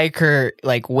when Riker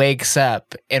like wakes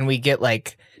up and we get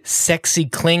like sexy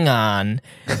Klingon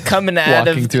coming out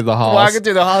Walking through the halls. walking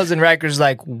through the halls, and Riker's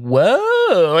like,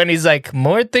 "Whoa!" and he's like,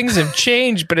 "More things have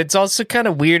changed, but it's also kind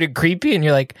of weird and creepy." And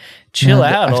you're like, "Chill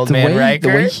out, old man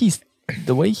Riker."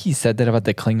 The way he said that about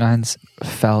the Klingons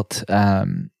felt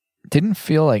didn't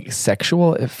feel like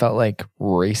sexual. It felt like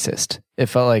racist. It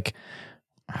felt like,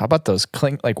 how about those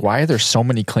why are there so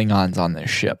many Klingons on this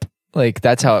ship? Like,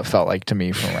 that's how it felt like to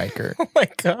me from Riker. Oh my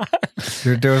god!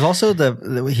 There was also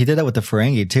he did that with the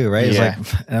Ferengi too, right? It's Yeah. like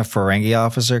a Ferengi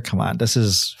officer. Come on, this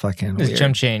is fucking This weird.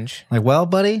 jump change. Like, well,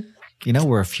 buddy,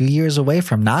 we're a few years away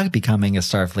from not becoming a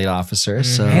Starfleet officer.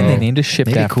 So And they named a ship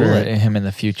maybe after cool it. him in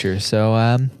the future.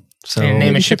 So So And name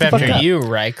a maybe ship shut the after fuck up. you,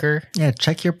 Riker. Yeah,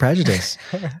 check your prejudice.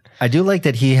 I do like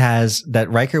that he has that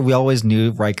Riker. We always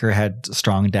knew Riker had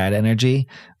strong dad energy,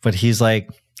 but he's like,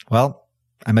 well,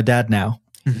 I'm a dad now.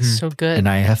 So good. And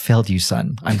I have failed you,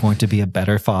 son. I'm going to be a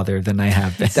better father than I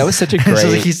have been. that was such a So, like,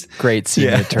 great, he's- great scene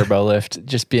Yeah. with Turbo Lift.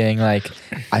 Just being like,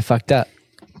 I fucked up.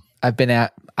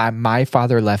 My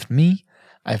father left me.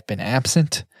 I've been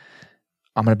absent.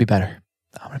 I'm going to be better.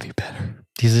 I'm going to be better.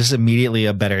 He's just immediately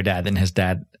a better dad than his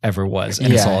dad ever was,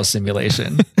 and it's Yeah. all a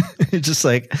simulation. It's just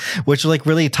like, which like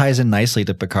really ties in nicely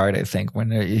to Picard, I think,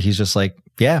 when he's just like,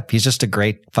 yeah, he's just a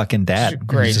great fucking dad.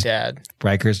 Great He's just- dad.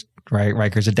 Riker's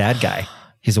a dad guy.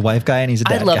 He's a wife guy and he's a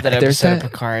I dad love guy. that There's episode of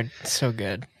that- Picard. It's so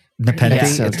good. Nepenthe, Yeah.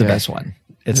 it's the good. best one.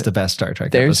 It's the best Star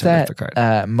Trek There's episode of that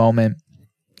Picard. moment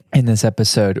in this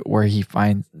episode where he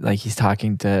finds, like, he's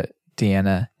talking to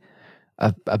Deanna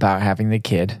about having the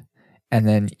kid, and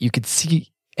then you could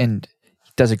see, and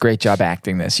he does a great job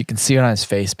acting this. You can see it on his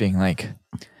face, being like,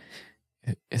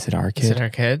 "Is it our kid?" Is it our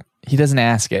kid? He doesn't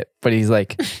ask it, but he's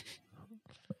like,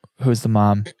 "Who's the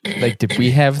mom? Like, did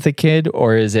we have the kid,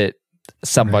 or is it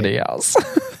somebody else?"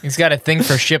 He's got a thing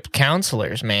for ship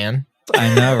counselors, man.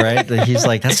 I know, right? He's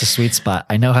like, that's a sweet spot.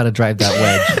 I know how to drive that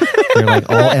wedge. They're like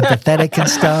all empathetic and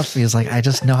stuff. He's like, I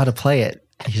just know how to play it.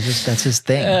 That's his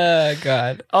thing. Oh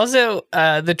God. Also,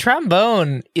 the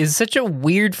trombone is such a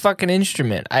weird fucking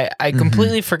instrument. I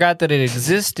completely forgot that it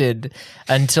existed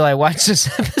until I watched this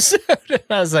episode. And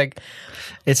I was like,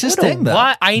 It's his what a thing, though.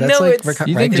 why- I That's know like it's-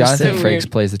 Do you think Riker's Jonathan thing. Frakes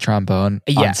plays the trombone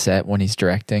Yeah. on set when he's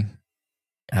directing?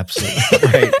 Absolutely.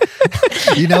 Right.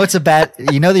 It's a bad,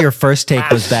 that your first take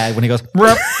was bad when he goes,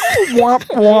 "Rup."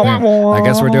 I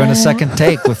guess we're doing a second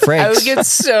take with I would Frakes. get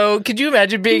so. Could you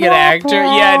imagine being an actor?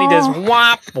 Yeah, and he does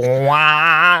wop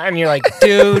wah, and you're like,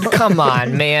 dude, come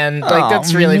on, man. Like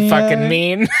that's really fucking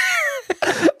mean.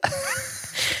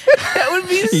 That would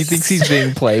be. He thinks he's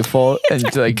being playful and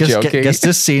like joking. Guess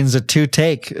this scene's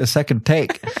a second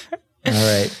take.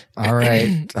 All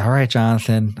right,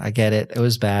 Jonathan. I get it. It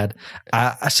was bad.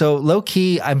 So low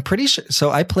key, I'm pretty sure.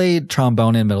 So I played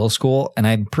trombone in middle school, and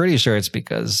I'm pretty sure it's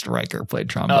because Riker played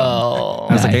trombone. Oh,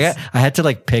 I was like, nice. I had to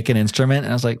like pick an instrument,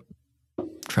 and I was like,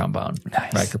 trombone.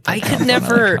 Nice. Riker I played could trombone.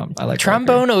 never. I like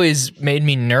trombone Riker. always made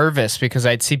me nervous because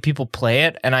I'd see people play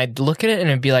it, and I'd look at it and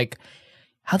it'd be like,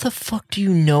 how the fuck do you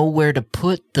know where to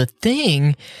put the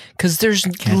thing? Because there's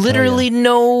literally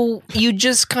no. You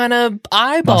just kind of Muscle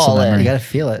eyeball memory. You it. got to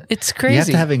feel it. It's crazy. You have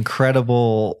to have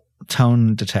incredible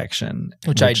tone detection,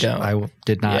 Which I don't. I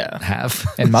did not Yeah. have.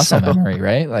 and muscle So- memory,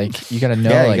 right? Like you got to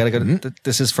know. Yeah, like, you gotta go.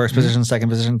 This is first position, second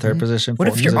position, third position. What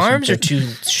fourth if your position, arms are fifth-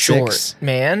 too short, six.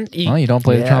 man? well, you don't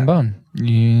play the Yeah. trombone.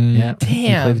 You play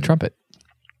Damn. the trumpet.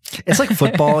 It's like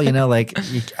football,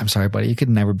 I'm sorry, buddy. You could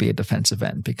never be a defensive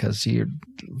end because your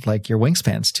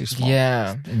wingspan's too small.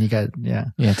 Yeah. and you got Yeah,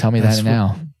 tell me That's that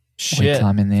now. Shit. Wait till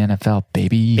I'm in the NFL,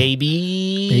 baby.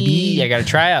 Baby. I got a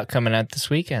tryout coming out this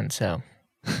weekend, so.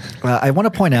 I want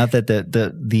to point out that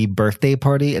the birthday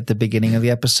party at the beginning of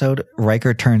the episode,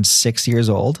 Riker turned 6 years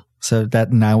old. So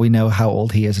that now we know how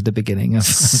old he is at the beginning of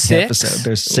the episode.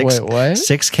 There's six. Wait, what? There's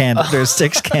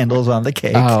 6 candles on the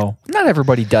cake. Oh, not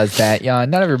everybody does that, Jan.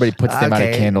 Not everybody puts the amount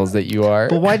of candles that you are.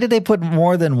 But why did they put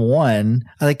more than one?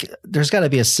 Like, there's got to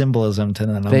be a symbolism to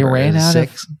the number. They ran out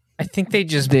 6. I think they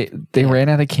just they ran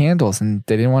out of candles and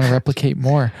they didn't want to replicate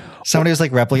more. Somebody was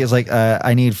like,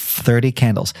 I need 30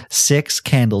 candles. 6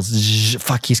 candles.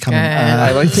 Fuck, he's coming.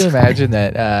 I like to imagine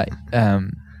that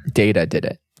Data did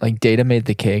it. Like Data made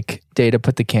the cake. Data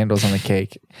put the candles on the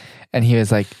cake, and he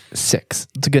was like 6.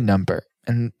 It's a good number.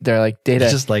 And they're like, Data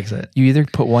he just likes it. You either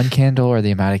put one candle or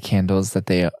the amount of candles that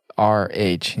they are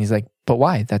age. And he's like, but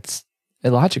why? That's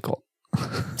illogical.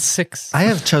 6. I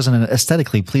have chosen an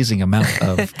aesthetically pleasing amount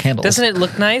of candles. Doesn't it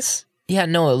look nice? Yeah,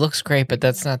 no, it looks great, but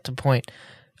that's not the point.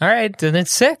 All right, then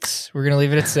it's 6. We're gonna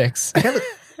leave it at 6.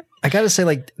 I gotta say,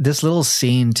 like, this little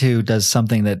scene too does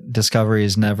something that Discovery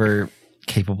is never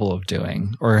capable of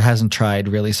doing or hasn't tried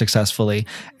really successfully,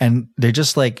 and they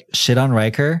just like shit on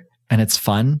Riker, and it's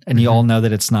fun, and you all know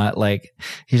that it's not like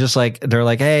he's just like they're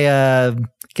like, hey,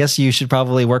 guess you should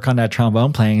probably work on that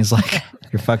trombone playing. He's like,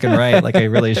 you're fucking right, like I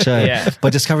really should. Yeah.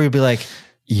 But Discovery would be like,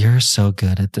 you're so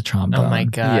good at the trombone. Oh my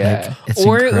god! Yeah. It's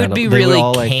or incredible. it would be They really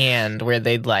all, like, canned, where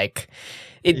they'd like.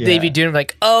 They'd be doing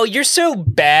like, oh, you're so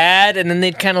bad. And then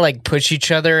they'd kind of like push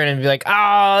each other and it'd be like,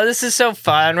 oh, this is so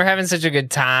fun. We're having such a good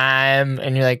time.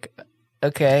 And you're like,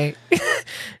 okay,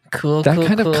 cool.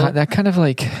 That kind of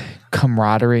like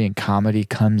camaraderie and comedy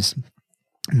comes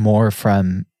more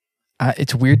from,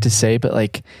 it's weird to say, but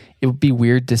like it would be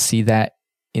weird to see that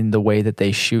in the way that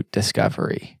they shoot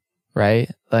Discovery, right?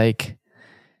 Like,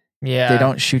 yeah, they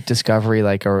don't shoot Discovery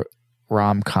like a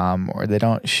rom-com, or they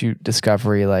don't shoot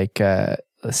Discovery like a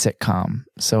sitcom.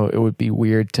 So it would be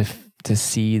weird to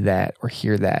see that or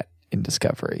hear that in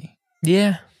Discovery.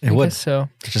 Yeah, it would. So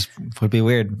it just would be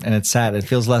weird, and it's sad. It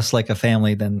feels less like a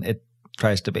family than it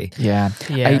tries to be. Yeah.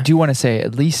 I do want to say,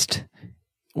 at least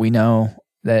we know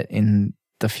that in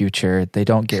the future they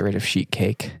don't get rid of sheet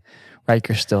cake.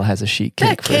 Riker still has a sheet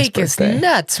cake. That cake is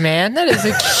nuts, man. That is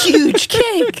a huge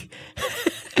cake.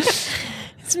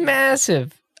 It's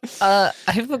massive. I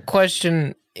have a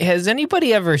question. Has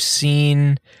anybody ever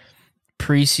seen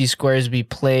Parrises Squares be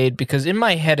played? Because in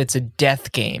my head, it's a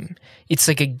death game. It's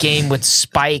like a game with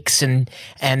spikes, and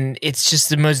it's just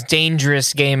the most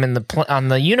dangerous game in on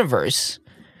the universe.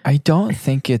 I don't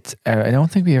think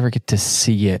we ever get to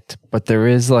see it, but there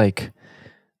is like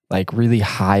really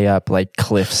high up like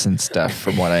cliffs and stuff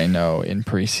from what I know in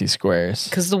Parrises Squares.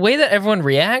 Because the way that everyone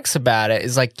reacts about it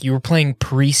is like, you were playing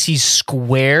Parrises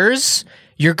Squares,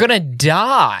 you're gonna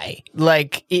die.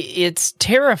 Like, it's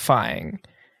terrifying.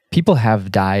 People have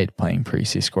died playing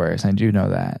Parrises Squares. I do know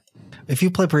that. If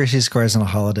you play Parrises Squares on a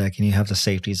holodeck and you have the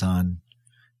safeties on,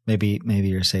 maybe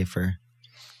you're safer.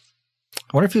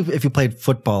 I wonder if you played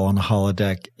football on a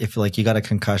holodeck, if like you got a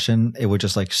concussion, it would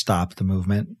just like stop the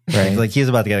movement. Right. Like he's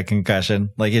about to get a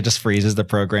concussion. Like it just freezes the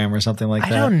program or something like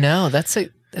that. I don't know. That's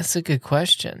a good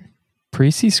question.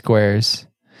 Parrises Squares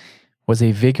was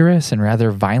a vigorous and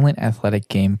rather violent athletic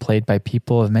game played by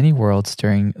people of many worlds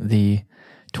during the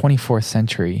 24th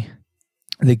century.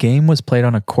 The game was played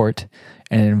on a court,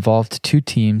 and it involved 2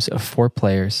 teams of 4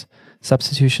 players.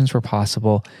 Substitutions were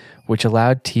possible, which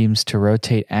allowed teams to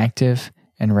rotate active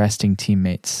and resting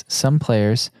teammates. Some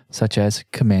players, such as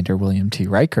Commander William T.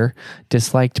 Riker,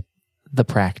 disliked the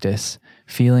practice,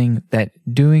 feeling that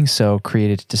doing so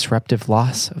created disruptive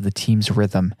loss of the team's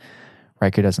rhythm.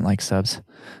 Riker doesn't like subs.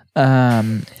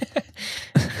 Riker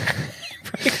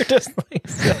doesn't like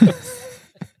subs.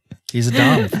 He's a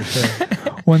dom for sure.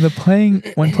 When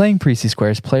playing Parrises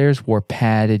Squares, players wore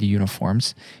padded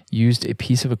uniforms, used a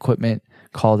piece of equipment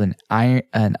called an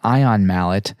ion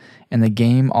mallet, and the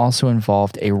game also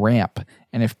involved a ramp.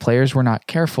 And if players were not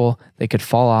careful, they could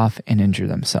fall off and injure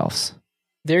themselves.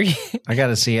 I got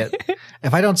to see it.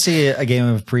 If I don't see a game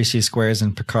of Parrises Squares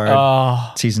in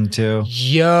Picard season 2,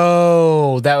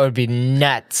 yo, that would be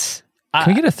nuts. Can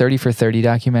we get a 30 for 30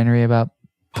 documentary about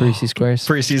Parrises Squares?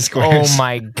 Parrises Squares. Oh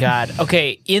my god.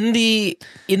 Okay, in the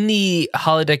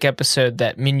holodeck episode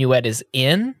that Minuet is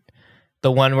in,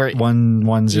 the one where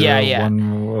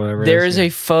 110 whatever. There is a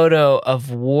photo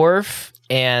of Worf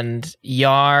and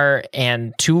Yar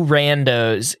and 2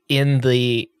 randos in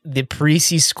the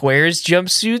Parrises Squares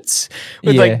jumpsuits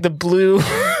with like the blue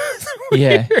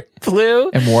yeah, blue.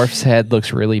 And Worf's head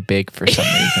looks really big for some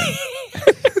reason.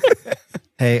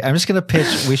 Hey, I'm just gonna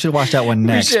pitch. We should watch that one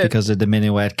next because of the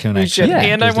Minuet connection. Yeah,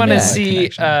 and I want to see.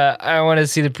 I want to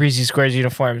see the Prezi Squares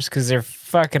uniforms because they're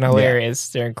fucking hilarious.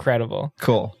 Yeah. They're incredible.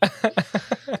 Cool.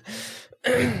 Do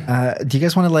you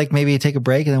guys want to maybe take a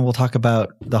break and then we'll talk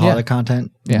about the holiday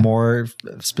content more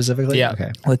specifically? Yeah.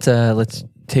 Okay. Let's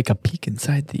take a peek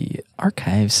inside the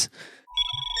archives.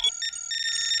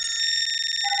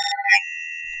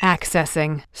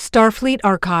 Accessing Starfleet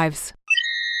archives.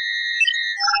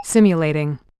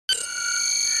 Simulating.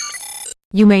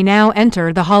 You may now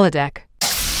enter the holodeck.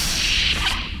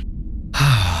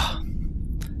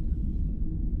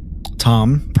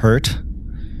 Tom, Pert.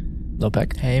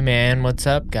 Lopek. Hey man, what's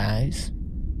up, guys?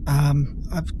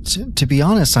 To be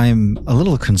honest, I'm a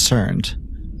little concerned.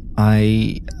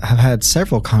 I have had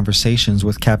several conversations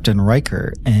with Captain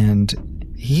Riker,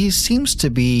 and he seems to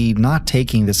be not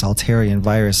taking this Altarian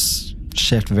virus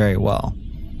shift very well.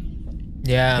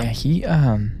 Yeah, he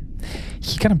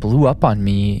kind of blew up on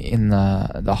me in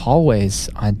the hallways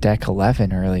on deck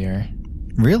 11 earlier.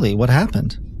 Really? What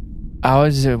happened? I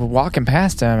was walking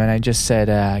past him and I just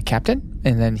said, Captain?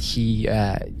 And then he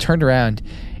turned around,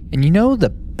 and you know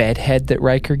the bedhead that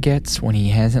Riker gets when he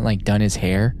hasn't done his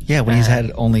hair? Yeah, when he's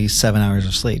had only 7 hours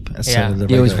of sleep.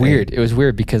 It was weird. It was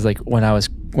weird because when I was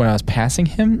passing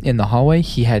him in the hallway,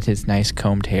 he had his nice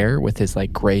combed hair with his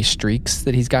gray streaks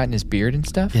that he's got in his beard and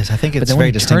stuff. Yes, I think it's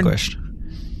very distinguished.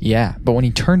 Yeah, but when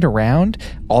he turned around,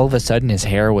 all of a sudden his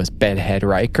hair was bedhead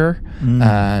Riker.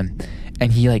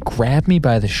 And he grabbed me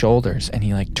by the shoulders and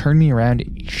he turned me around,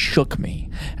 he shook me,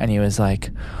 and he was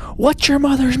like, "What's your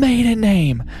mother's maiden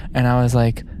name?" And I was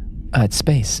like, "It's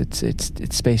Space.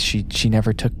 It's Space. She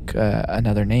never took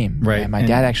another name. Right. And my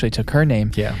dad actually took her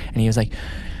name." Yeah. And he was like,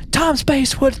 "Tom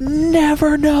Space would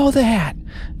never know that."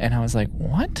 And I was like,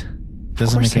 "What?"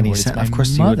 Doesn't make any sense. Of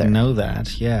course you wouldn't know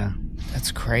that. Yeah.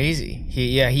 That's crazy.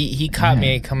 He caught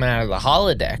me coming out of the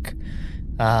holodeck,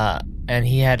 and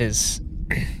he had his.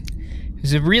 It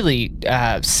was a really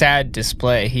sad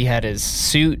display. He had his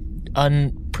suit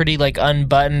pretty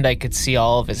unbuttoned. I could see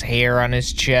all of his hair on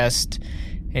his chest,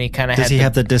 and he kind of had. Does he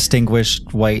have the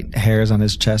distinguished white hairs on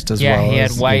his chest as well? Yeah, he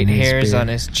had white hairs on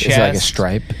his chest. Is it like a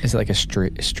stripe? Is it like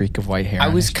a streak of white hair?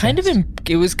 It was kind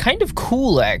of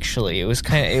cool actually. It was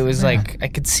I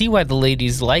could see why the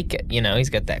ladies like it. He's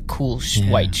got that cool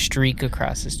white streak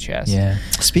across his chest. Yeah.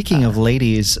 Speaking of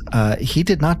ladies, he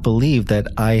did not believe that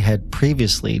I had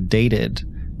previously dated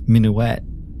Minuet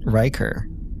Riker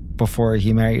before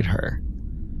he married her.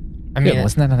 I mean,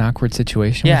 wasn't that an awkward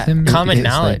situation with him? Common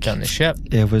knowledge on the ship.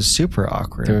 It was super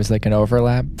awkward. There was an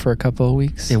overlap for a couple of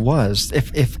weeks. It was.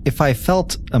 If I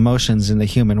felt emotions in the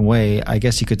human way, I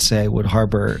guess you could say I would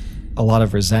harbor a lot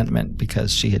of resentment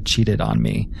because she had cheated on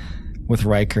me with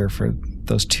Riker for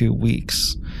those 2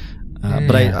 weeks.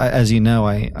 But I, as you know,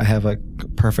 I have a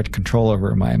perfect control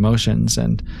over my emotions,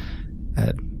 and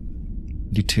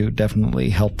you two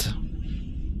definitely helped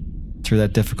through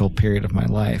that difficult period of my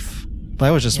life. But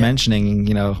I was just mentioning,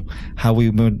 how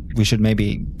we should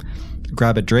maybe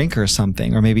grab a drink or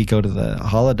something, or maybe go to the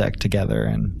holodeck together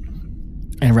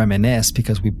and reminisce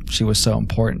because she was so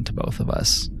important to both of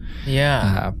us.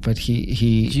 Yeah. But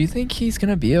he. Do you think he's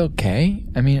gonna be okay?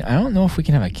 I mean, I don't know if we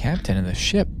can have a captain of the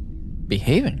ship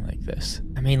behaving like this.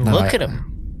 I mean, look at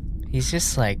him. He's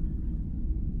just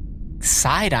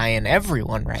side-eyeing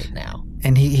everyone right now.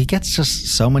 And he gets just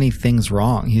so many things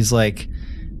wrong. He's like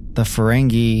the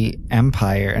Ferengi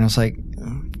Empire, and I was like,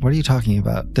 what are you talking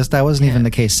about? That wasn't even the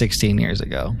case 16 years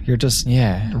ago. You're just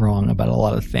wrong about a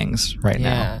lot of things right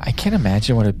now. I can't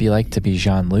imagine what it'd be like to be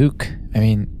Jean-Luc. I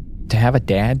mean, to have a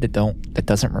dad that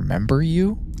doesn't remember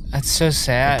you. That's so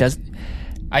sad.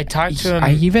 I talked to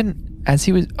him. As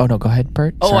he was. Oh no, go ahead,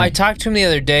 Bert. Oh, I talked to him the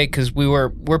other day because we're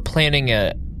planning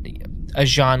a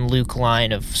Jean-Luc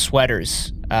line of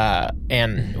sweaters.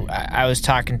 And I was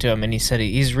talking to him, and he said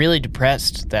he's really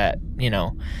depressed that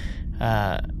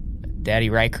Daddy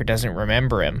Riker doesn't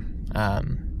remember him.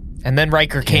 And then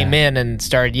Riker came in and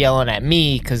started yelling at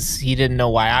me because he didn't know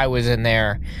why I was in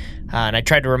there. And I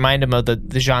tried to remind him of the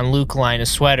Jean-Luc line of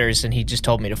sweaters, and he just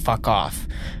told me to fuck off.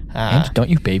 And don't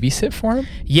you babysit for him?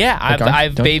 Yeah,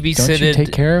 I've babysitted. Don't you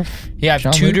take care of? Yeah,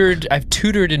 I've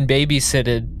tutored and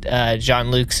babysitted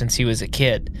Jean-Luc since he was a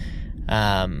kid.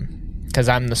 Because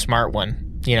I'm the smart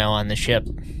one, on the ship.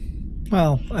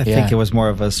 Well, I think it was more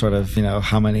of a sort of, how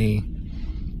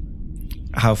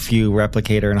few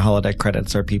replicator and holodeck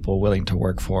credits are people willing to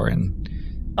work for, and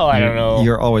I don't know.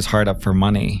 You're always hard up for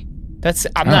money.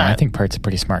 I'm not. I think Pert's a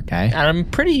pretty smart guy. And I'm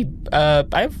pretty. I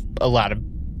have a lot of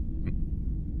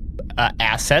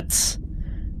assets.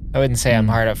 I wouldn't say I'm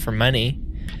hard up for money.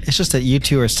 It's just that you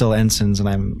two are still ensigns, and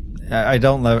I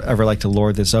don't ever like to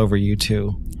lord this over you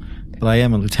two, but I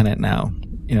am a lieutenant now.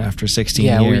 After 16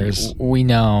 years. We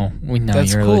know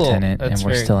That's you're cool. a lieutenant, That's and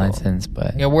we're very still cool. ensigns.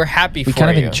 But we're happy we for kind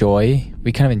of you.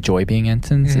 enjoy being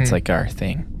ensigns. It's like our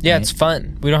thing. Yeah, right? it's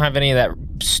fun. We don't have any of that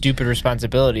stupid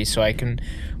responsibility, so I can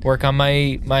work on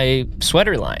my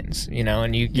sweater lines,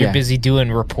 and you're busy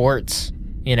doing reports,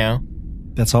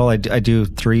 That's all I do. I do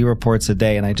 3 reports a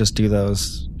day, and I just do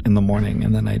those in the morning,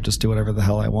 and then I just do whatever the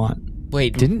hell I want.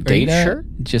 Wait, Didn't are you Data sure?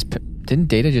 didn't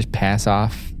Data just pass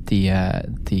off the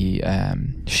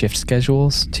shift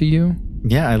schedules to you?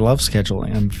 Yeah, I love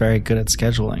scheduling. I'm very good at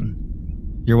scheduling.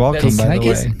 You're welcome, Can by I the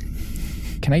get- way.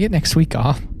 Can I get next week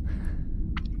off?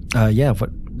 Yeah,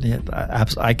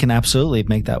 I can absolutely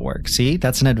make that work. See,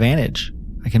 that's an advantage.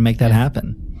 I can make that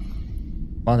happen.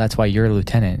 Well, that's why you're a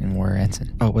lieutenant and we're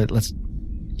ensign. Oh, wait,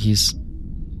 he's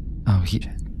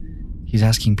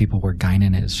asking people where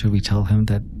Guinan is. Should we tell him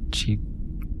that she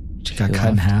got cut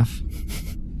in half?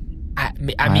 I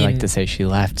mean, I like to say she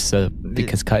left, so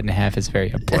because cut in half is very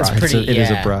abrupt. It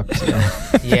is abrupt.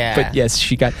 Yeah. yeah. But yes,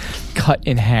 she got cut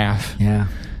in half. Yeah.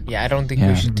 Yeah, I don't think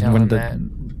we should tell When him the that.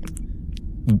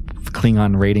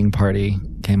 Klingon raiding party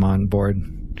came on board.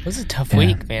 It was a tough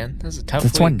week, man. That was a tough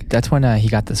week. That's when he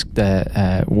got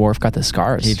Worf got the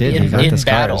scars. He did. In- he got in the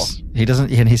battle. scars. He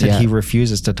doesn't. And he said Yeah. he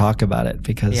refuses to talk about it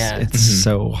because Yeah. it's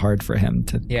so hard for him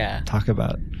to Yeah. talk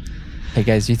about. Hey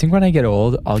guys, do you think when I get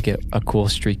old, I'll get a cool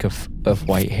streak of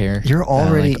white hair? You're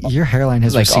already your hairline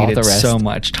has like all receded the rest. so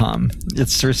much, Tom.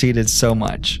 It's receded so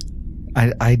much.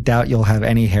 I doubt you'll have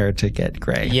any hair to get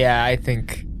gray. Yeah, I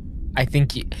think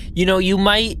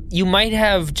you might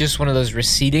have just one of those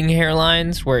receding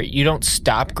hairlines where you don't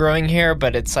stop growing hair,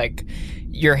 but it's like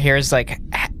your hair's like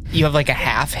you have like a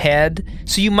half head,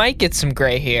 so you might get some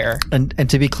gray hair. And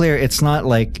to be clear, it's not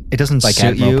like it doesn't Like suit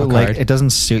Admiral you Picard. like it doesn't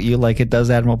suit you like it does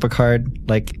Admiral Picard.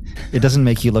 Like it doesn't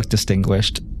make you look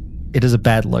distinguished. It is a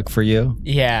bad look for you.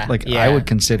 Yeah, Like yeah. I would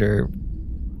consider.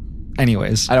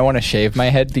 Anyways, I don't want to shave my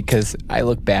head because I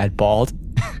look bad bald.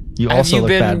 you Have also you look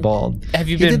been- bad bald. Have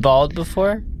you He been did- bald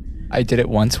before? I did it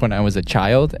once when I was a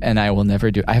child, and I will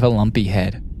never do. I have a lumpy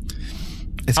head.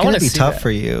 It's I going wanna to be see tough that.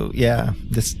 for you. Yeah.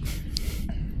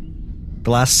 The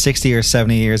last 60 or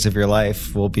 70 years of your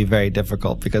life will be very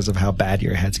difficult because of how bad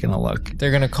your head's going to look.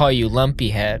 They're gonna call you Lumpy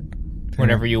Head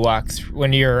whenever you walk through.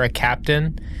 When you're a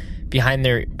captain, behind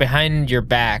your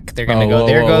back, they're gonna go.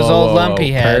 There goes old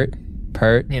Lumpy Head.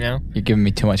 Pert. You know. You're giving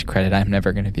me too much credit. I'm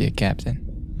never going to be a captain.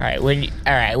 All right.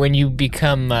 When you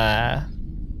become An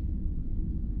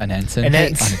ensign An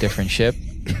ensign. on a different ship.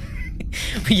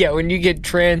 when you get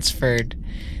transferred,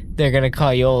 they're gonna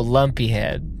call you old Lumpy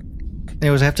Head.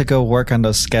 Anyways, I have to go work on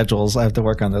those schedules. I have to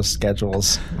work on those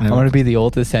schedules. I want to be the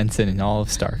oldest ensign in all of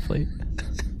Starfleet.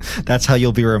 That's how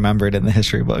you'll be remembered in the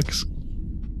history books.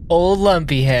 Old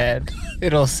Lumpy Head.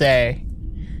 It'll say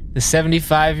the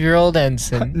 75-year-old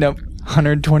ensign. Nope.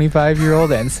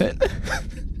 125-year-old ensign.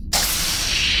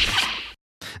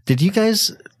 Did you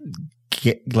guys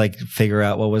figure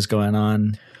out what was going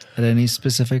on at any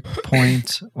specific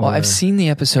point? Well, I've seen the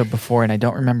episode before, and I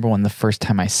don't remember when the first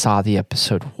time I saw the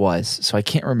episode was, so I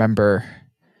can't remember.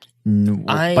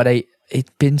 But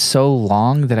it's been so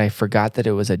long that I forgot that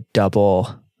it was a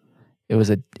double. It was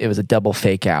a double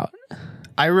fake out.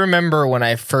 I remember when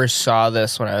I first saw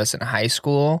this when I was in high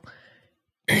school.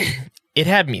 It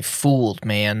had me fooled,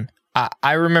 man.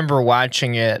 I remember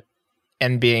watching it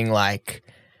and being like,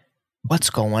 "What's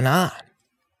going on?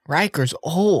 Riker's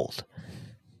old.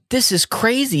 This is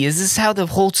crazy. Is this how the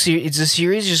whole series? Is the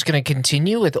series just going to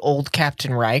continue with old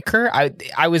Captain Riker?"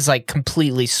 I was like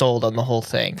completely sold on the whole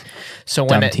thing. So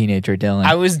when Teenager Dylan.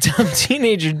 I was dumb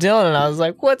teenager Dylan, and I was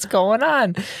like, "What's going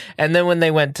on?" And then when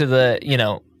they went to the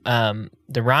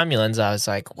Romulans, I was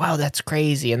like, "Wow, that's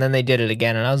crazy." And then they did it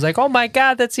again, and I was like, "Oh my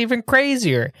god, that's even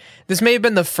crazier." This may have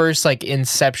been the first like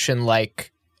Inception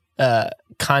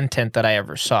content that I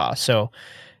ever saw. So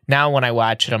now when I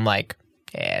watch it, I'm like,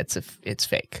 "Yeah, it's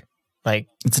fake." Like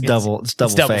it's double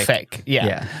fake.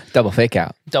 Yeah. Double fake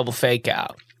out. Double fake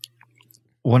out.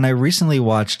 When I recently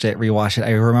rewatched it,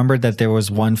 I remembered that there was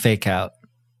one fake out,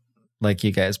 like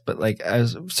you guys. But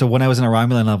so when I was in a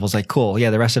Romulan level, I was like, cool. Yeah,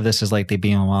 the rest of this is like they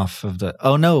beam them off of the.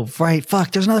 Oh no! Right?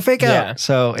 Fuck! There's another fake out. Yeah.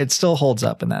 So it still holds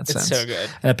up in that sense. It's so good.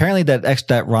 And apparently that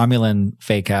Romulan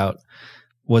fake out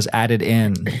was added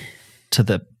in to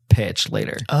the pitch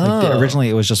later. Oh. Originally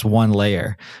it was just one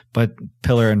layer, but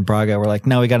Pillar and Braga were like,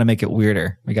 no, we got to make it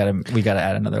weirder. We got to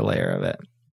add another layer of it.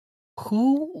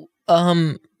 Who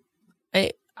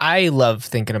I love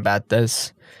thinking about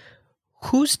this.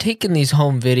 Who's taking these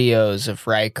home videos of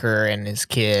Riker and his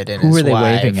kid and Who his are they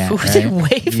wife? waving at? Who are they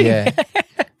waving Yeah.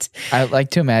 at? I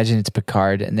like to imagine it's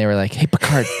Picard, and they were like, "Hey,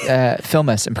 Picard, film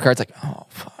us," and Picard's like, "Oh,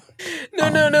 fuck."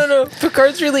 No.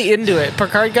 Picard's really into it.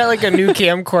 Picard got like a new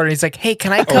camcorder. He's like, "Hey,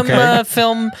 can I come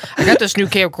film? I got this new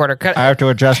camcorder. I have to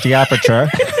adjust the aperture.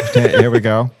 Here we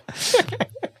go.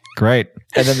 Great.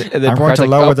 And then I'm going to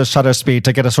lower the shutter speed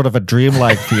to get a sort of a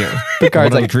dreamlike view.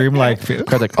 Picard's like, dreamlike view.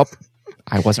 Picard's like, "Oh,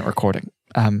 I wasn't recording.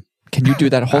 Can you do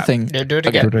that whole thing? Do it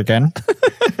again. Do it again.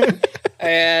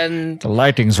 And The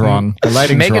lighting's wrong. The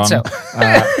lighting's make wrong.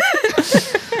 it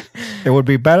so. It would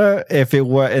be better if it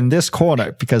were in this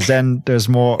corner because then there's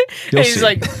more. You'll He's see.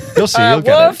 like, You'll see. You'll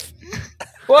get it.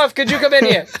 Wolf, could you come in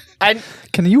here? I need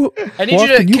Wolf,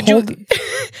 you to.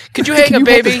 Could you hang can a you hold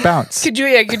baby? this bounce? Could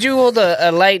you hold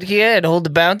a light here and hold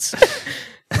the bounce?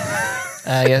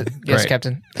 Yes, Great.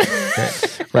 Captain.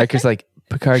 Riker's like,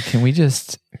 "Picard, can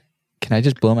I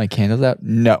just blow my candles out?"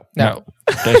 No.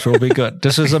 This will be good.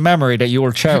 This is a memory that you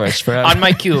will cherish forever. On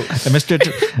my cue. And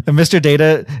Mr.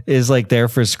 Data is like there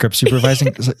for script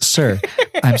supervising. He's like, "Sir,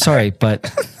 I'm sorry, but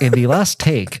in the last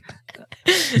take,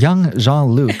 young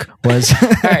Jean-Luc was All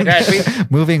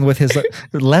right, moving with his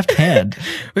left hand.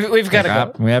 We've got to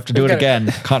go. We have to do it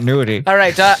again. Continuity. All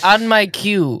right, on my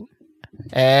cue,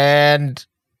 and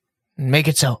make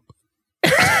it so.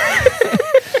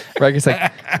 Riker's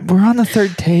like, "We're on the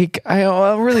third take. I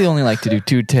really only like to do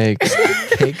 2 takes."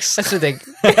 That's the thing.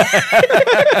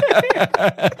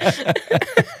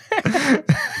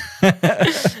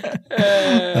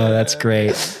 Oh, that's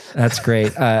great. That's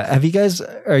great. Have you guys?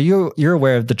 You're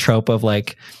aware of the trope of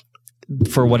like,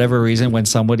 for whatever reason, when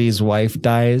somebody's wife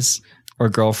dies or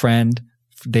girlfriend,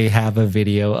 they have a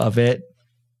video of it.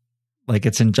 Like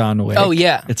it's in John Wick. Oh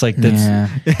yeah, It's like this. Yeah.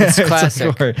 it's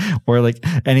classic. or like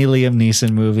any Liam Neeson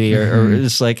movie, or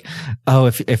it's like, oh,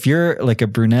 if you're like a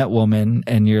brunette woman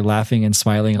and you're laughing and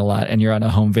smiling a lot, and you're on a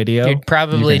home video, You're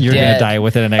probably you're dead. gonna die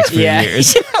within the next few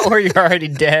years. or you're already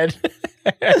dead.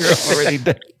 You're already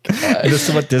dead. This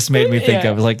is what this made me think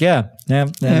of. Like, yeah, there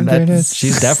it is.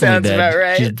 she's definitely Sounds dead. about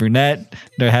right. She's brunette.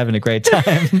 They're having a great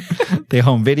time. They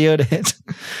home videoed it.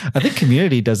 I think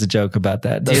Community does a joke about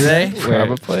that. Do they?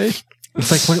 Probably. It's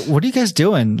like, what are you guys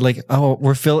doing? Like, oh,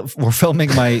 we're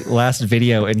filming my last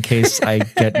video in case I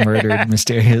get murdered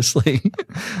mysteriously.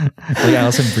 Like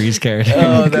Alison Brie's character.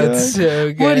 Oh, that's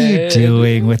so good. What are you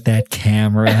doing with that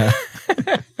camera?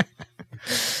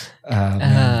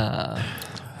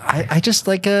 I just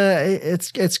like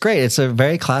it's great. It's a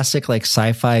very classic like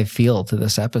sci-fi feel to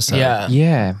this episode. Yeah.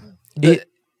 Yeah.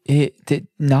 It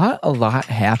not a lot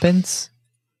happens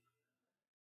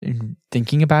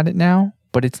thinking about it now,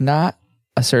 but it's not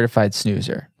a certified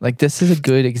snoozer. Like this is a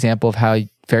good example of how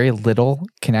very little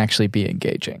can actually be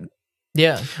engaging.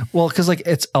 Yeah. Well, because like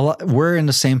it's a lot. We're in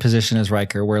the same position as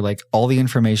Riker, where like all the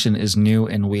information is new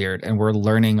and weird, and we're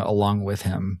learning along with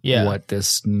him what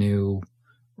this new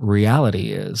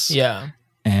reality is. Yeah.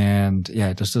 And yeah,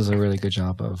 it just does a really good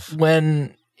job of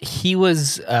When he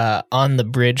was on the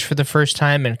bridge for the first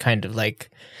time and kind of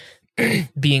like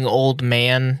being old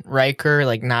man Riker,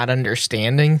 like not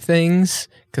understanding things,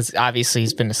 because obviously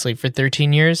he's been asleep for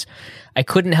 13 years. I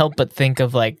couldn't help but think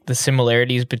of like the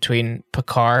similarities between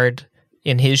Picard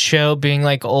in his show being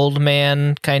like old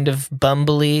man, kind of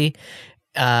bumbly.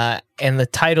 And the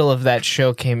title of that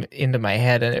show came into my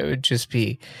head, and it would just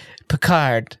be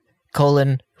Picard,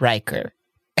 Riker.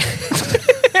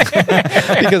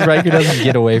 Because Riker doesn't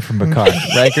get away from Picard.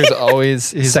 Riker's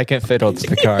always second fiddle to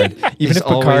Picard. Even if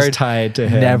Picard tied to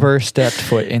him. never stepped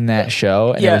foot in that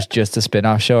show and it was just a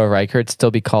spin-off show of Riker, it'd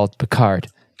still be called Picard,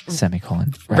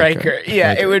 Riker.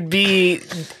 Yeah, it would be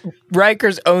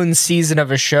Riker's own season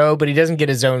of a show, but he doesn't get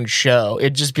his own show.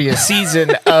 It'd just be a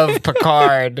season of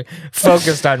Picard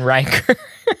focused on Riker.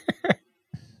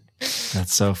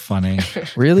 That's so funny.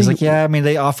 Really? He's like, yeah, I mean,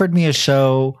 they offered me a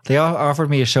show. They offered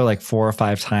me a show like 4 or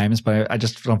 5 times, but I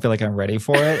just don't feel like I'm ready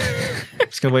for it. I'm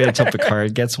just going to wait until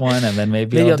Picard gets one, and then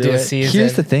maybe I'll do a it. season.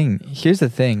 Here's the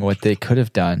thing. What they could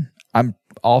have done, I'm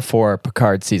all for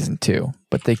Picard season 2,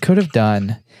 but they could have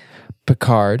done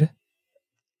Picard,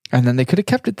 and then they could have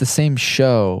kept it the same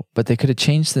show, but they could have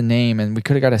changed the name, and we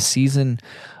could have got a season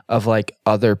of like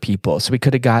other people. So we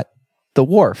could have got the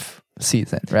Worf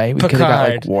season, right? We could have got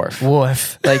like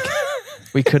Worf. Like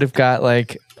we could have got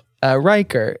like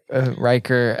Riker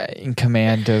in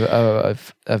command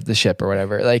of the ship or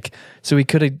whatever. Like so it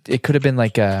could have been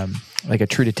like a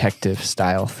True Detective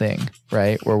style thing,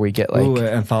 right? Where we get like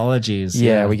anthologies.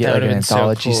 Yeah, we get like an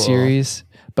anthology series,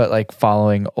 but like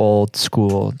following old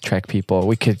school Trek people.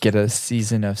 We could get a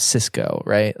season of Cisco,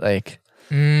 right? Like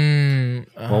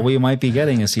well, we might be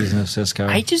getting a season of Cisco.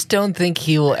 I just don't think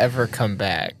he will ever come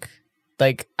back.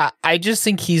 Like, I just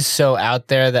think he's so out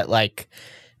there that, like,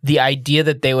 the idea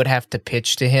that they would have to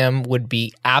pitch to him would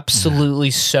be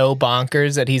absolutely so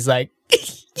bonkers that he's like,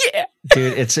 yeah.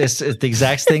 Dude, it's the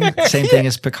exact same thing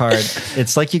as Picard.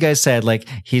 It's like you guys said, like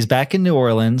he's back in New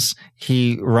Orleans.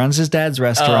 He runs his dad's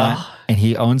restaurant and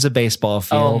he owns a baseball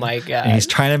field. Oh my God. And he's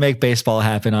trying to make baseball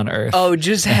happen on Earth. Oh,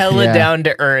 just hella down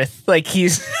to earth. Like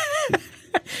he's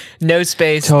no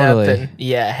space, nothing.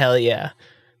 Yeah, hell yeah.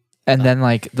 And then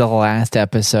like the last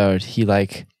episode, he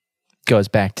like goes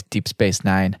back to Deep Space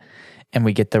Nine and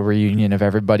we get the reunion of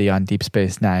everybody on Deep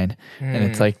Space Nine. And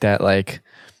it's like that like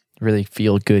really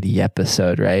feel goody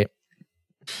episode, right?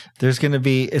 It's just gonna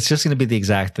be the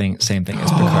exact same thing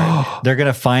as Picard. They're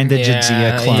gonna find the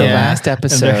Jadzia clone.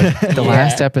 The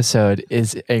last episode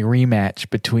is a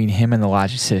rematch between him and the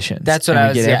logisticians. That's what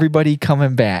we get everybody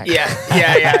coming back.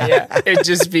 Yeah. It'd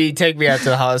just be take me out to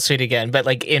the holosuite again, but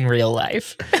like in real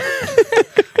life.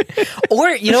 Or,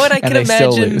 you know what, I could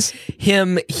imagine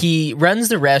him, he runs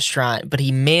the restaurant, but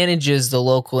he manages the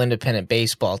local independent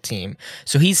baseball team.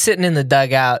 So he's sitting in the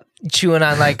dugout, chewing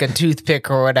on like a toothpick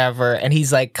or whatever, and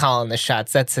he's like calling the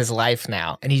shots. That's his life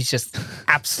now. And he's just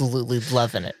absolutely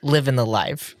loving it, living the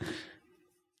life.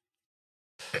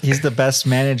 He's the best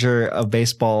manager of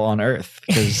baseball on Earth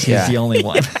because he's the only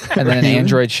one. And then an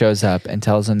android shows up and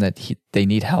tells him that they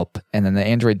need help. And then the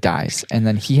android dies. And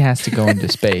then he has to go into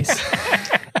space.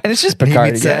 And it's just Picard.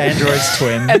 He meets the android's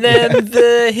twin. And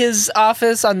then his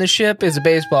office on the ship is a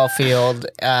baseball field.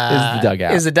 Is the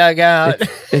dugout. Is a dugout.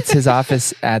 It's his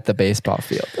office at the baseball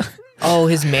field. Oh,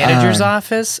 his manager's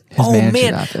office?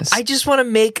 Office. I just want to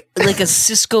make like a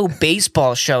Cisco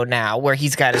baseball show now where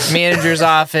he's got his manager's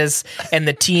office and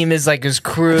the team is like his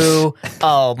crew.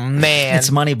 Oh, man. It's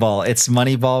Moneyball. It's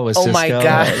Moneyball with Cisco. Oh, my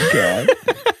God.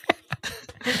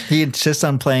 He insists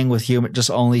on playing with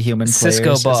only human players.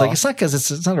 Cisco ball. It's not because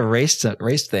it's not a race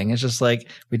thing. It's just like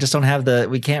we just don't have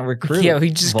we can't recruit. Yeah,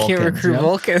 we just can't recruit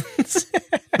Vulcans.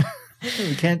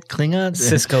 We can't Klingons.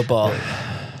 Cisco ball.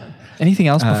 Anything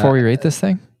else before we rate this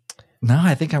thing? No,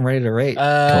 I think I'm ready to rate.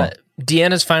 Cool.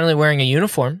 Deanna's finally wearing a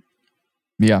uniform.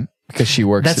 Yeah, because she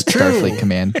works at Starfleet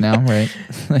Command now, right?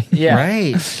 Yeah,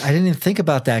 right. I didn't even think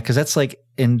about that because that's like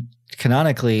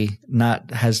canonically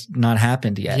has not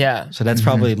happened yet. Yeah. So that's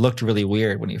probably looked really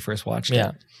weird when you first watched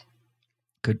it.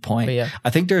 Good point. But yeah. I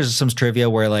think there's some trivia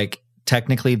where like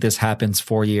technically this happens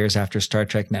 4 years after Star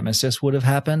Trek Nemesis would have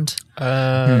happened.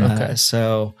 Okay.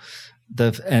 So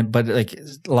but like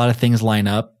a lot of things line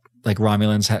up, like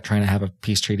Romulans trying to have a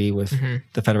peace treaty with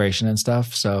the Federation and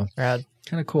stuff. So kind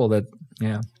of cool that,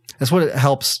 that's what it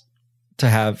helps to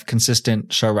have consistent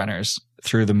showrunners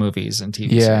through the movies and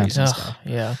TV series and stuff.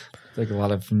 Yeah. Like a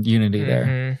lot of unity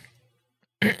there.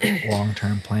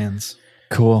 Long-term plans.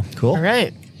 Cool. All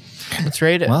right. Let's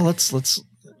rate it. Well, let's do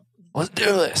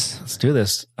this. Let's do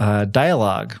this.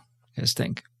 Dialogue. I just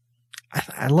think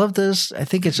I love this. I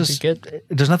think it's just good.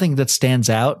 There's nothing that stands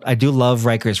out. I do love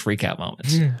Riker's freak out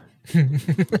moments.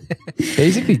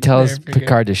 Basically tells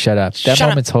Picard to shut up. That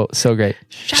moment's so great.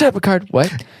 Shut up, Picard.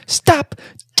 What? Stop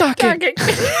talking.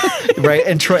 Right.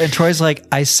 And Troy's like,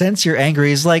 I sense you're angry.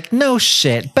 He's like, no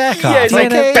shit. Back off. Yeah,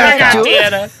 like, hey, back off,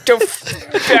 Deanna. Don't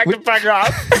back the fuck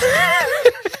off.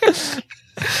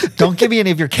 Don't give me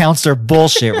any of your counselor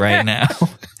bullshit right now.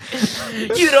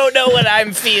 You don't know what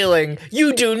I'm feeling.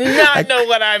 You do not know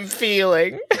what I'm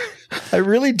feeling. I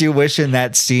really do wish in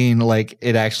that scene, like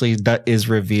it actually is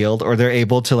revealed, or they're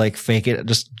able to like fake it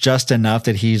just enough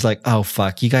that he's like, "Oh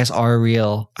fuck, you guys are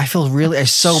real." I feel really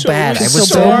so bad. I was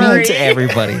so mean to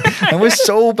everybody. I was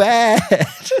so bad.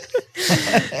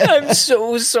 I'm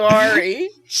so sorry.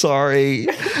 Sorry,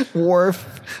 Worf.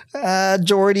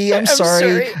 Geordi, I'm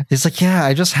sorry. He's like, yeah,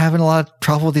 I'm just having a lot of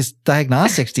trouble with these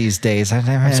diagnostics these days. I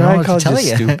don't know what to tell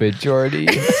you. Stupid,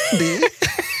 Geordi.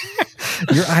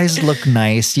 Your eyes look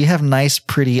nice. You have nice,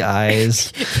 pretty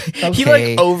eyes. Okay. He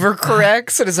like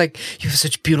overcorrects and is like, "You have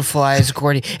such beautiful eyes,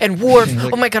 Geordi." And Worf,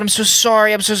 oh my God, I'm so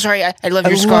sorry. I'm so sorry. I love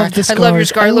your scar. I love your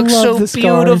scar. It looks so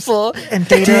beautiful. And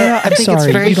Data, I think it's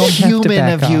very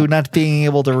human of you not being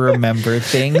able to remember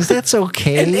things. That's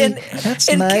okay. That's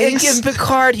nice. And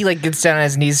Picard, he like gets down on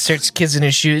his knees, starts kissing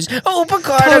his shoes. Oh,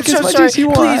 Picard, I'm so sorry.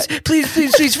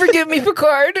 Please forgive me,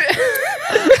 Picard.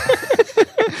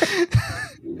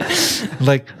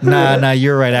 Like, nah,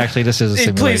 you're right. Actually, this is a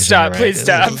simulation. Please stop. Right? Please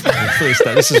stop. Please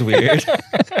stop. This is weird.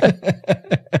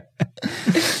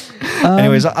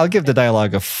 Anyways, I'll give the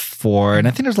dialogue a 4, and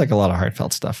I think there's like a lot of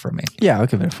heartfelt stuff for me. Yeah, I'll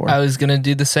give it a 4. I was gonna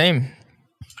do the same.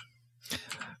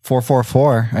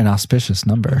 444, an auspicious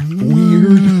number.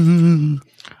 Weird.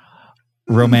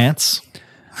 Romance.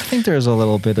 I think there's a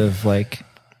little bit of like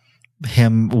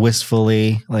him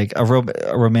wistfully, like a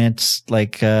romance,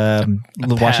 like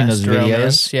watching those videos.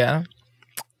 Romance, yeah.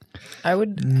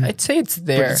 I'd say it's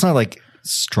there. But it's not like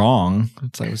strong.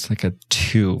 It's like a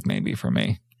 2 maybe for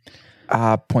me.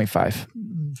 0.5.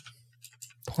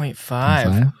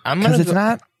 0.5. Because it's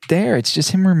not there. It's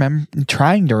just him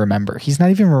trying to remember. He's not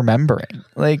even remembering.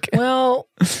 Like, well,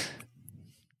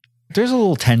 there's a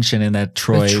little tension in that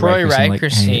Troy Riker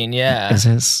scene. Yeah. Is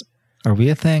this? Are we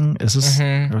a thing? Is this?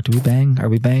 Or do we bang? Are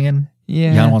we banging?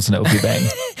 Yeah. Jan wants to know if we bang.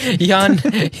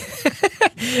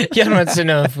 Jan wants to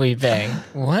know if we bang.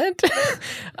 What?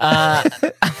 I'm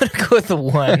gonna go with a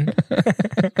 1.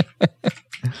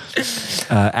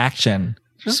 Action.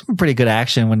 There's some pretty good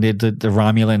action when they did the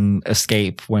Romulan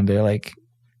escape, when they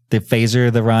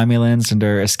phaser the Romulans and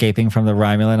they're escaping from the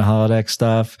Romulan holodeck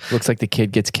stuff. Looks like the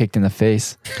kid gets kicked in the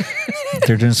face.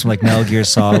 They're doing some like Metal Gear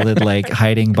Solid, like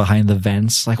hiding behind the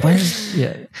vents. Like, where's?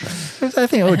 Yeah, I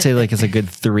think I would say like it's a good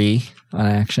 3 on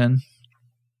action.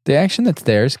 The action that's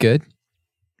there is good.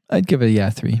 I'd give it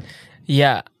a 3.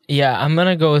 Yeah. I'm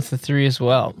gonna go with the 3 as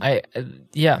well.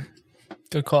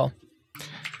 Good call.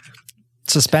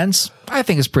 Suspense, I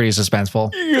think, is pretty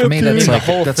suspenseful. For me, that's like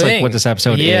what this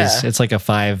episode is. It's like a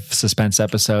 5 suspense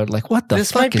episode. Like, what the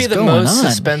fuck is going on? This might be the most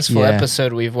suspenseful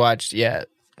episode we've watched yet.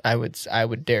 I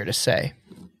would dare to say.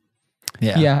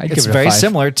 Yeah, I'd it's give it a very 5.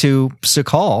 similar to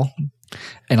Su'Kal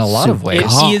in a lot of ways.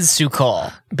 He is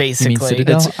Su'Kal, basically. You mean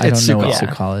Citadel? I don't know what Su'Kal.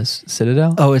 Su'Kal is.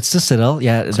 Citadel? Oh, it's the Citadel.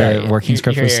 Yeah, the working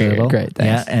script for Citadel. Great,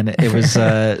 thanks. Yeah, and it was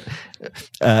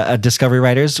Discovery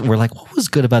writers were like, what was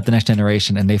good about The Next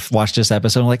Generation? And they watched this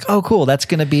episode and were like, oh, cool, that's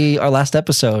going to be our last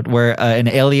episode where an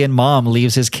alien mom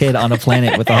leaves his kid on a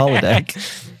planet with a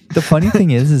holodeck. The funny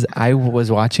thing is I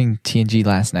was watching TNG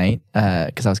last night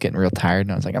because I was getting real tired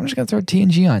and I was like, I'm just going to throw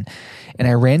TNG on. And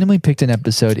I randomly picked an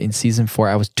episode in season 4.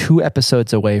 I was 2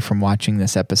 episodes away from watching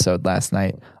this episode last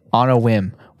night on a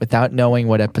whim without knowing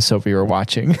what episode we were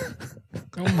watching.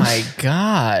 Oh my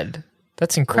God.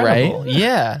 That's incredible. Right?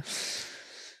 Yeah.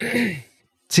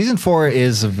 Season 4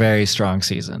 is a very strong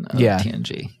season of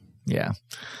TNG. Yeah.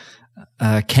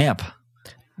 Camp.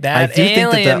 I do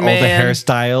think that all the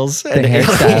hairstyles,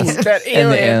 that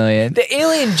alien, the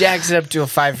alien jacks it up to a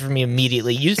 5 for me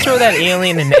immediately. You throw that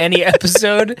alien in any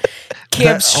episode,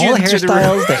 Camp shooting through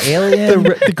the alien,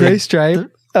 the gray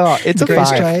stripe. It's a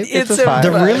 5. It's a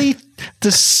 5.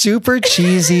 The super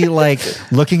cheesy, like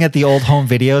looking at the old home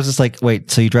videos. It's like, wait,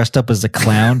 so you dressed up as a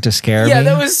clown to scare me? Yeah,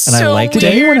 that was and so I liked weird.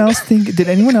 it. Did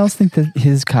anyone else think that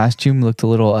his costume looked a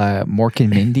little Mork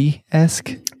and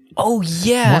Mindy-esque? Oh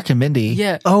yeah, Mork and Mindy.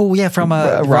 Yeah. Oh yeah, from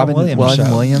Robin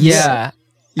Williams. Yeah,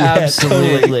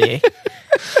 absolutely. Totally.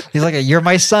 He's like, you're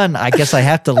my son. I guess I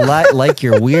have to like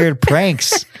your weird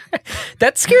pranks.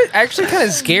 That actually kind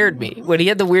of scared me when he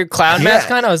had the weird clown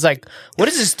mask on. I was like, what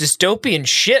is this dystopian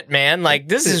shit, man? Like,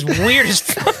 this is weird as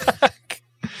fuck.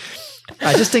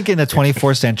 I just think in the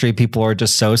 24th century, people are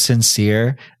just so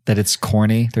sincere that it's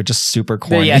corny. They're just super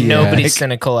corny. Yeah, nobody's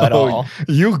cynical at all.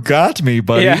 You got me,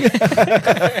 buddy.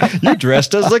 Yeah. You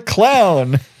dressed as a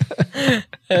clown.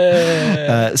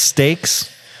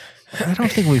 Stakes. I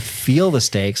don't think we feel the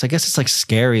stakes. I guess it's like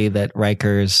scary that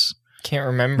Riker's can't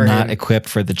remember not equipped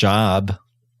for the job.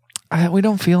 We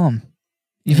don't feel them.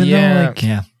 Even though, like,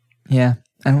 yeah.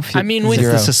 I don't feel. I mean,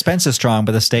 the suspense is strong,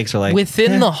 but the stakes are like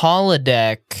within the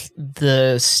holodeck.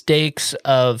 The stakes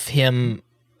of him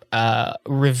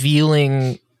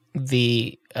revealing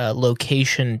the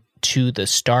location to the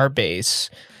starbase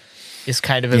is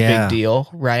kind of a big deal,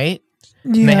 right?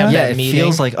 Yeah, they have that it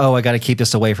feels like, oh, I got to keep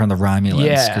this away from the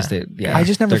Romulans because I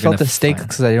just never felt the stakes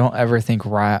because I don't ever think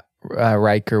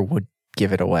Riker would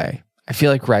give it away. I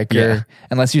feel like Riker,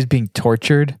 unless he was being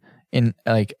tortured in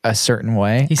like a certain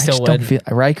way, he still would.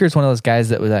 Riker's one of those guys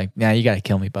that was like, nah, you got to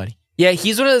kill me, buddy. Yeah,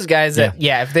 he's one of those guys that,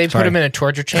 if they put him in a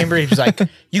torture chamber, he's like,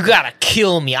 you gotta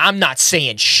kill me. I'm not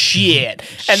saying shit.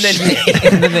 And then they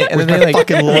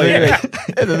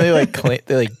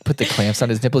put the clamps on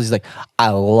his nipples. He's like, I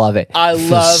love it. I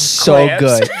love so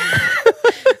clamps. Good.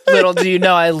 Little do you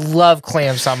know, I love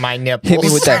clamps on my nipples. Hit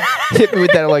me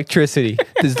with that electricity.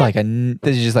 This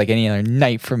is just like any other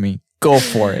night for me. Go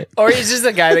for it. Or he's just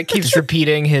a guy that keeps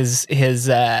repeating his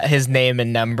name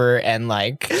and number and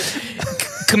like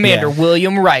Commander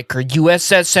William Riker,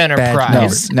 USS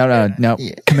Enterprise. No.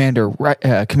 Yeah. Commander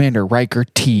Riker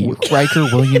T. Riker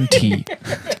William T.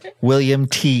 William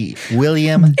T.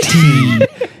 William.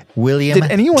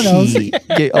 Did anyone else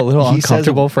get a little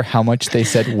uncomfortable for how much they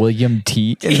said William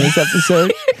T in this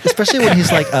episode? Especially when he's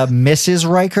like Mrs.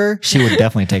 Riker, she would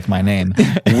definitely take my name.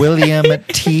 William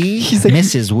T. He's like,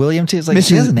 Mrs. William T. It's like,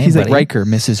 she has a name, he's buddy. like Riker,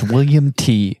 Mrs. William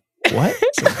T. What?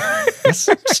 That's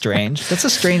strange. That's a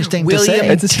strange thing to William say.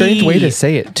 It's a strange way to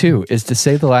say it too, is to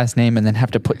say the last name and then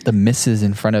have to put the Mrs.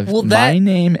 in front of my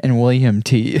name and William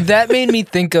T. That made me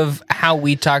think of how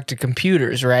we talk to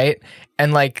computers, right?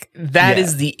 And like that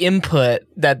is the input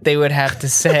that they would have to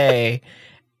say.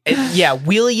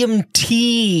 William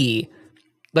T.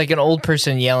 Like an old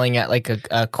person yelling at like a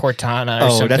Cortana or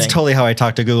something. That's totally how I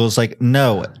talk to Google. It's like,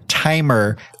 no,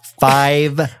 timer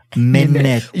 5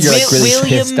 minutes. You're like really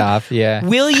pissed off. Yeah.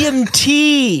 William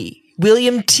T.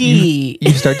 William T.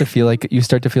 You start to feel like a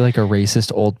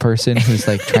racist old person who's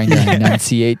like trying to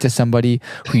enunciate to somebody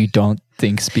who you don't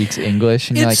think speaks English,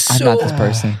 and you're like, I'm not this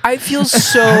person. I feel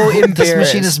so embarrassed. This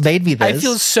machine has made me this. I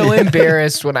feel so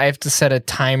embarrassed when I have to set a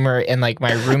timer and like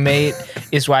my roommate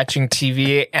is watching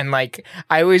TV and like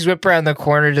I always whip around the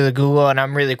corner to the Google and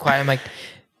I'm really quiet. I'm like,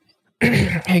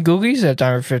 hey Google, you set a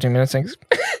timer for 15 minutes, thanks.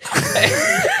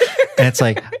 And it's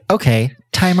like, okay,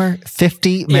 timer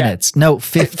 50 minutes. No,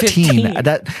 15.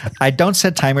 I don't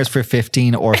set timers for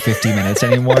 15 or 50 minutes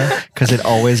anymore because it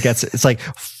always gets, it's like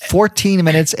 14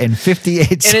 minutes and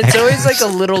 58 seconds. And it's always like a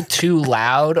little too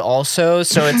loud also.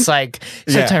 So it's like,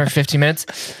 set timer for 15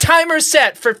 minutes. Timer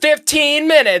set for 15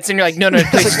 minutes. And you're like, no,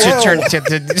 please turn it.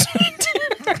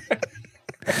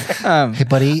 Hey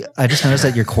buddy, I just noticed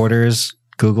that your quarters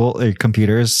Google or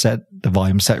computers set the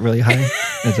volume set really high.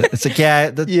 It's like,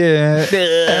 I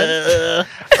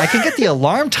can get the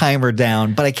alarm timer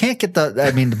down, but I can't get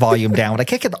the volume down. But I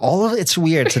can't get all of it. It's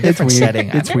weird. It's a different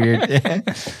setting. It's weird.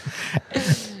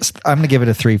 I'm going to give it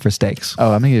a 3 for steaks.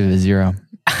 Oh, I'm going to give it a 0.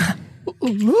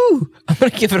 Ooh, I'm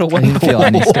going to give it a 1. I didn't feel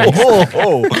any stakes.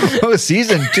 Oh,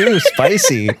 season 2,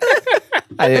 spicy.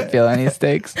 I didn't feel any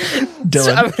stakes. Dylan.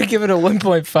 So I'm going to give it a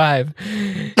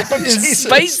 1.5.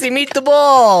 Spicy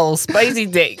meatball. Spicy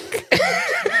steak.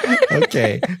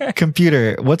 Okay.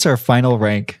 Computer, what's our final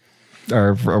rank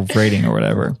or rating or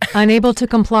whatever? Unable to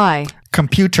comply.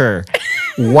 Computer,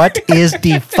 what is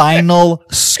the final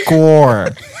score?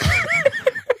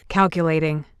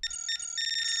 Calculating.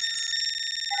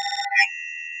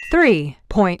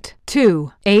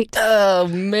 3.28. Oh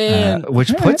man,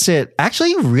 which puts it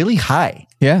actually really high.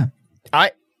 Yeah,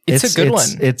 it's a good one.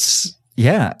 It's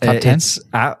top 10.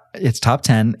 It's top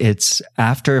 10. It's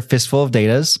after Fistful of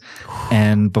Datas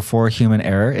and before Human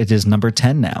Error. It is number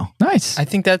 10 now. Nice. I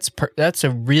think that's a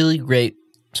really great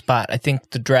spot. I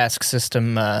think the Drask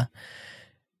system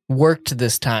worked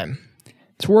this time.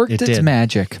 It's worked its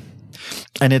magic.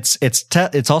 And it's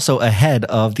also ahead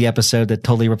of the episode that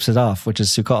totally rips it off, which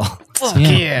is Sukal. Fuck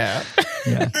yeah.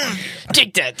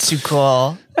 Take that,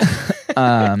 Sukal.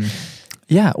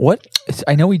 What?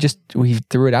 I know we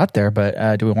threw it out there,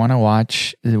 but do we want to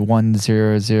watch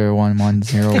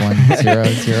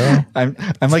 10011010010?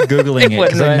 I'm like Googling it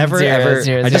because I never ever.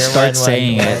 I just start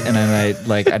saying it, and then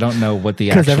I don't know what the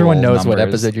actual because everyone knows what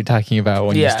numbers. episode you're talking about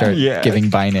when you start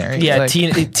giving binary. Yeah, like,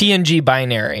 TNG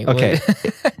binary. Okay.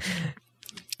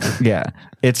 Yeah,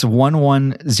 it's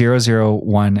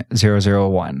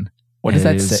 11001001. What does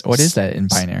that say? What is that in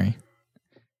binary?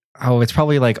 Oh, it's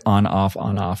probably like on off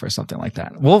or something like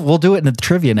that. We'll do it in the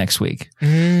trivia next week.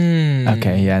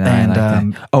 Okay, yeah, no, and, I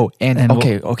like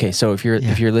that. Okay. So if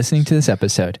you're listening to this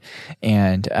episode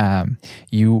and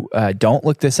you don't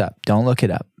look this up, don't look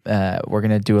it up. We're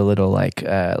gonna do a little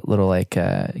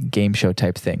game show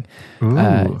type thing.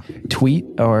 Tweet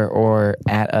or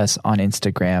at us on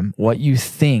Instagram what you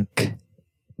think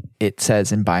it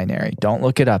says in binary. Don't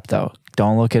look it up though.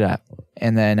 Don't look it up.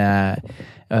 And then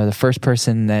the first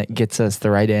person that gets us the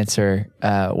right answer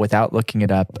without looking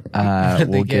it up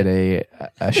will get a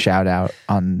shout out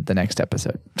on the next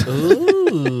episode.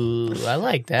 Ooh, I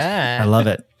like that. I love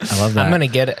it. I love that. I'm gonna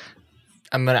get it.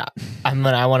 I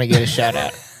want to get a shout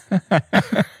out.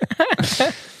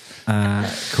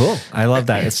 Cool. I love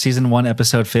that. It's season 1,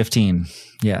 episode 15.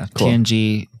 Yeah. Cool.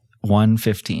 TNG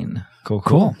 115.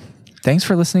 Cool. Thanks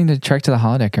for listening to Trek to the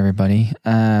Holodeck, everybody.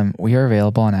 We are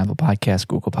available on Apple Podcasts,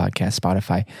 Google Podcasts,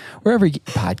 Spotify, wherever you get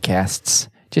podcasts.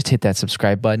 Just hit that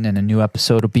subscribe button, and a new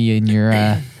episode will be in your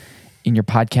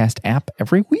podcast app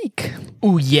every week.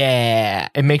 Oh yeah!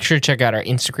 And make sure to check out our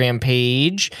Instagram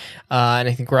page, and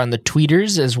I think we're on the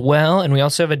tweeters as well. And we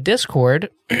also have a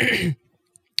Discord,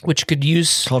 which could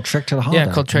use called Trek to the Holodeck.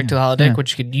 Yeah, called Trek to the Holodeck,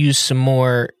 which could use some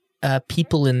more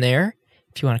people in there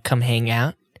if you want to come hang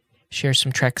out. Share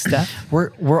some Trek stuff.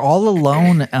 We're all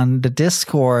alone on the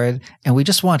Discord, and we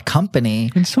just want company.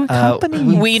 We just want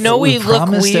company. We know we look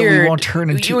weird. We won't turn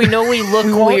into. We know we look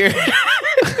weird.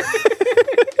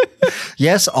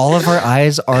 Yes, all of our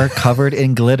eyes are covered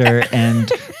in glitter and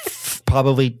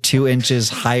probably 2 inches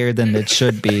higher than it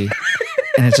should be,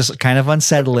 and it's just kind of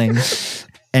unsettling.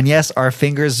 And yes, our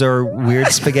fingers are weird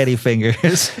spaghetti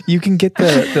fingers. You can get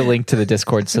the link to the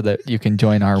Discord so that you can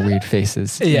join our weird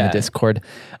faces in the Discord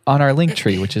on our link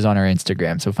tree, which is on our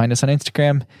Instagram. So find us on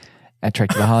Instagram at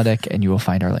Trek to the Holodeck, and you will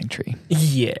find our link tree.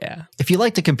 Yeah. If you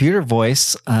liked a computer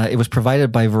voice, it was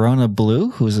provided by Verona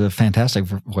Blue, who's a fantastic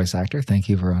voice actor. Thank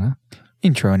you, Verona.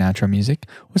 Intro and outro music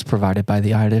was provided by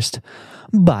the artist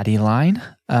Bodyline,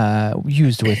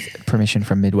 used with permission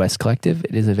from Midwest Collective.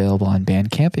 It is available on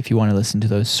Bandcamp if you want to listen to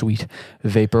those sweet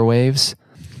vapor waves.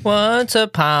 Once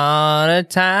upon a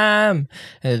time,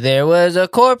 there was a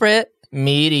corporate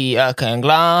media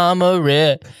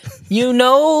conglomerate. You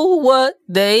know what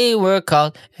they were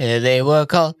called? They were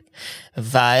called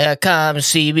Viacom,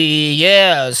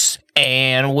 CBS,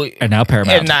 and now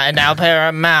Paramount. And now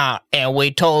Paramount. And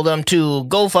we told them to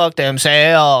go fuck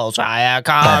themselves.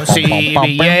 Viacom,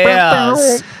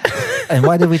 CBS. And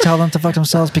why did we tell them to fuck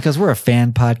themselves? Because we're a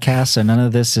fan podcast, so none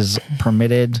of this is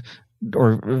permitted.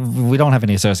 Or we don't have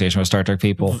any association with Star Trek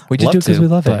people. We just do it because we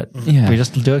love it. Yeah. We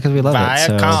just do it because we love it.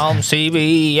 Viacom,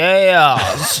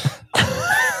 CBS.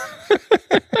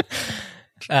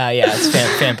 It's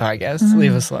fan podcast.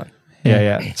 Leave us alone.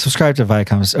 Yeah. Subscribe to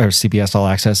Viacom's or CBS All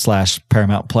Access /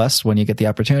 Paramount Plus when you get the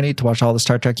opportunity to watch all the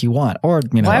Star Trek you want. Or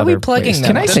why are we plugging them?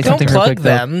 Can I say something real quick?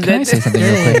 Can I say something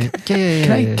real quick?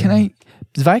 Can I?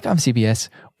 Viacom CBS,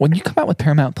 when you come out with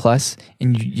Paramount Plus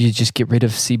and you just get rid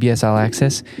of CBS All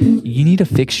Access, you need to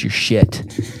fix your shit.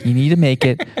 You need to make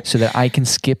it so that I can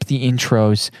skip the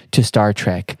intros to Star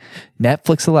Trek.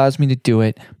 Netflix allows me to do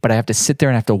it, but I have to sit there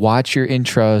and I have to watch your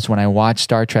intros when I watch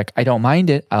Star Trek. I don't mind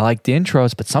it. I like the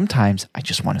intros, but sometimes I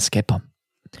just want to skip them.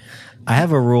 I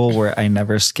have a rule where I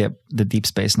never skip the Deep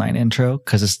Space Nine intro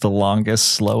because it's the longest,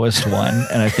 slowest one,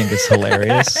 and I think it's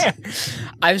hilarious.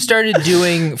 I've started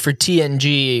doing for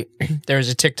TNG. There was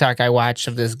a TikTok I watched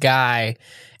of this guy.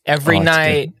 Every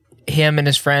night, him and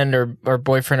his friend or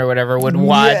boyfriend or whatever would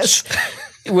watch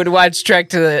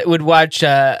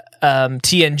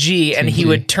TNG, and he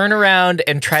would turn around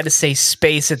and try to say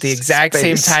space at the exact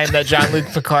same time that Jean-Luc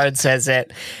Picard says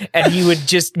it, and he would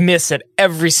just miss it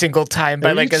every single time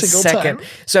by like a second.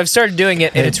 So I've started doing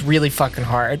it, and it's really fucking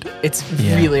hard. It's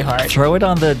really hard. Throw it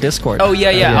on the Discord. Oh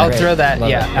yeah, I'll throw that.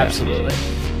 Yeah, absolutely.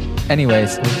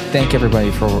 Anyways, thank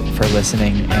everybody for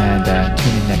listening, and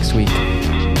tune in next week.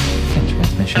 End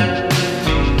transmission.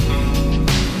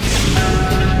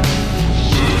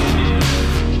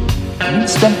 You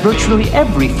spent virtually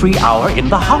every free hour in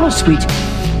the holosuite.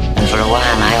 And for a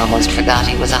while, I almost forgot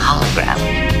he was a hologram.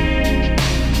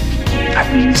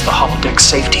 That means the holodeck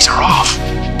safeties are off.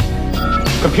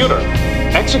 Computer,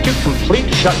 execute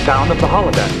complete shutdown of the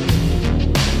holodeck.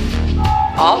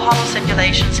 All holo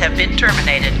simulations have been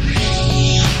terminated.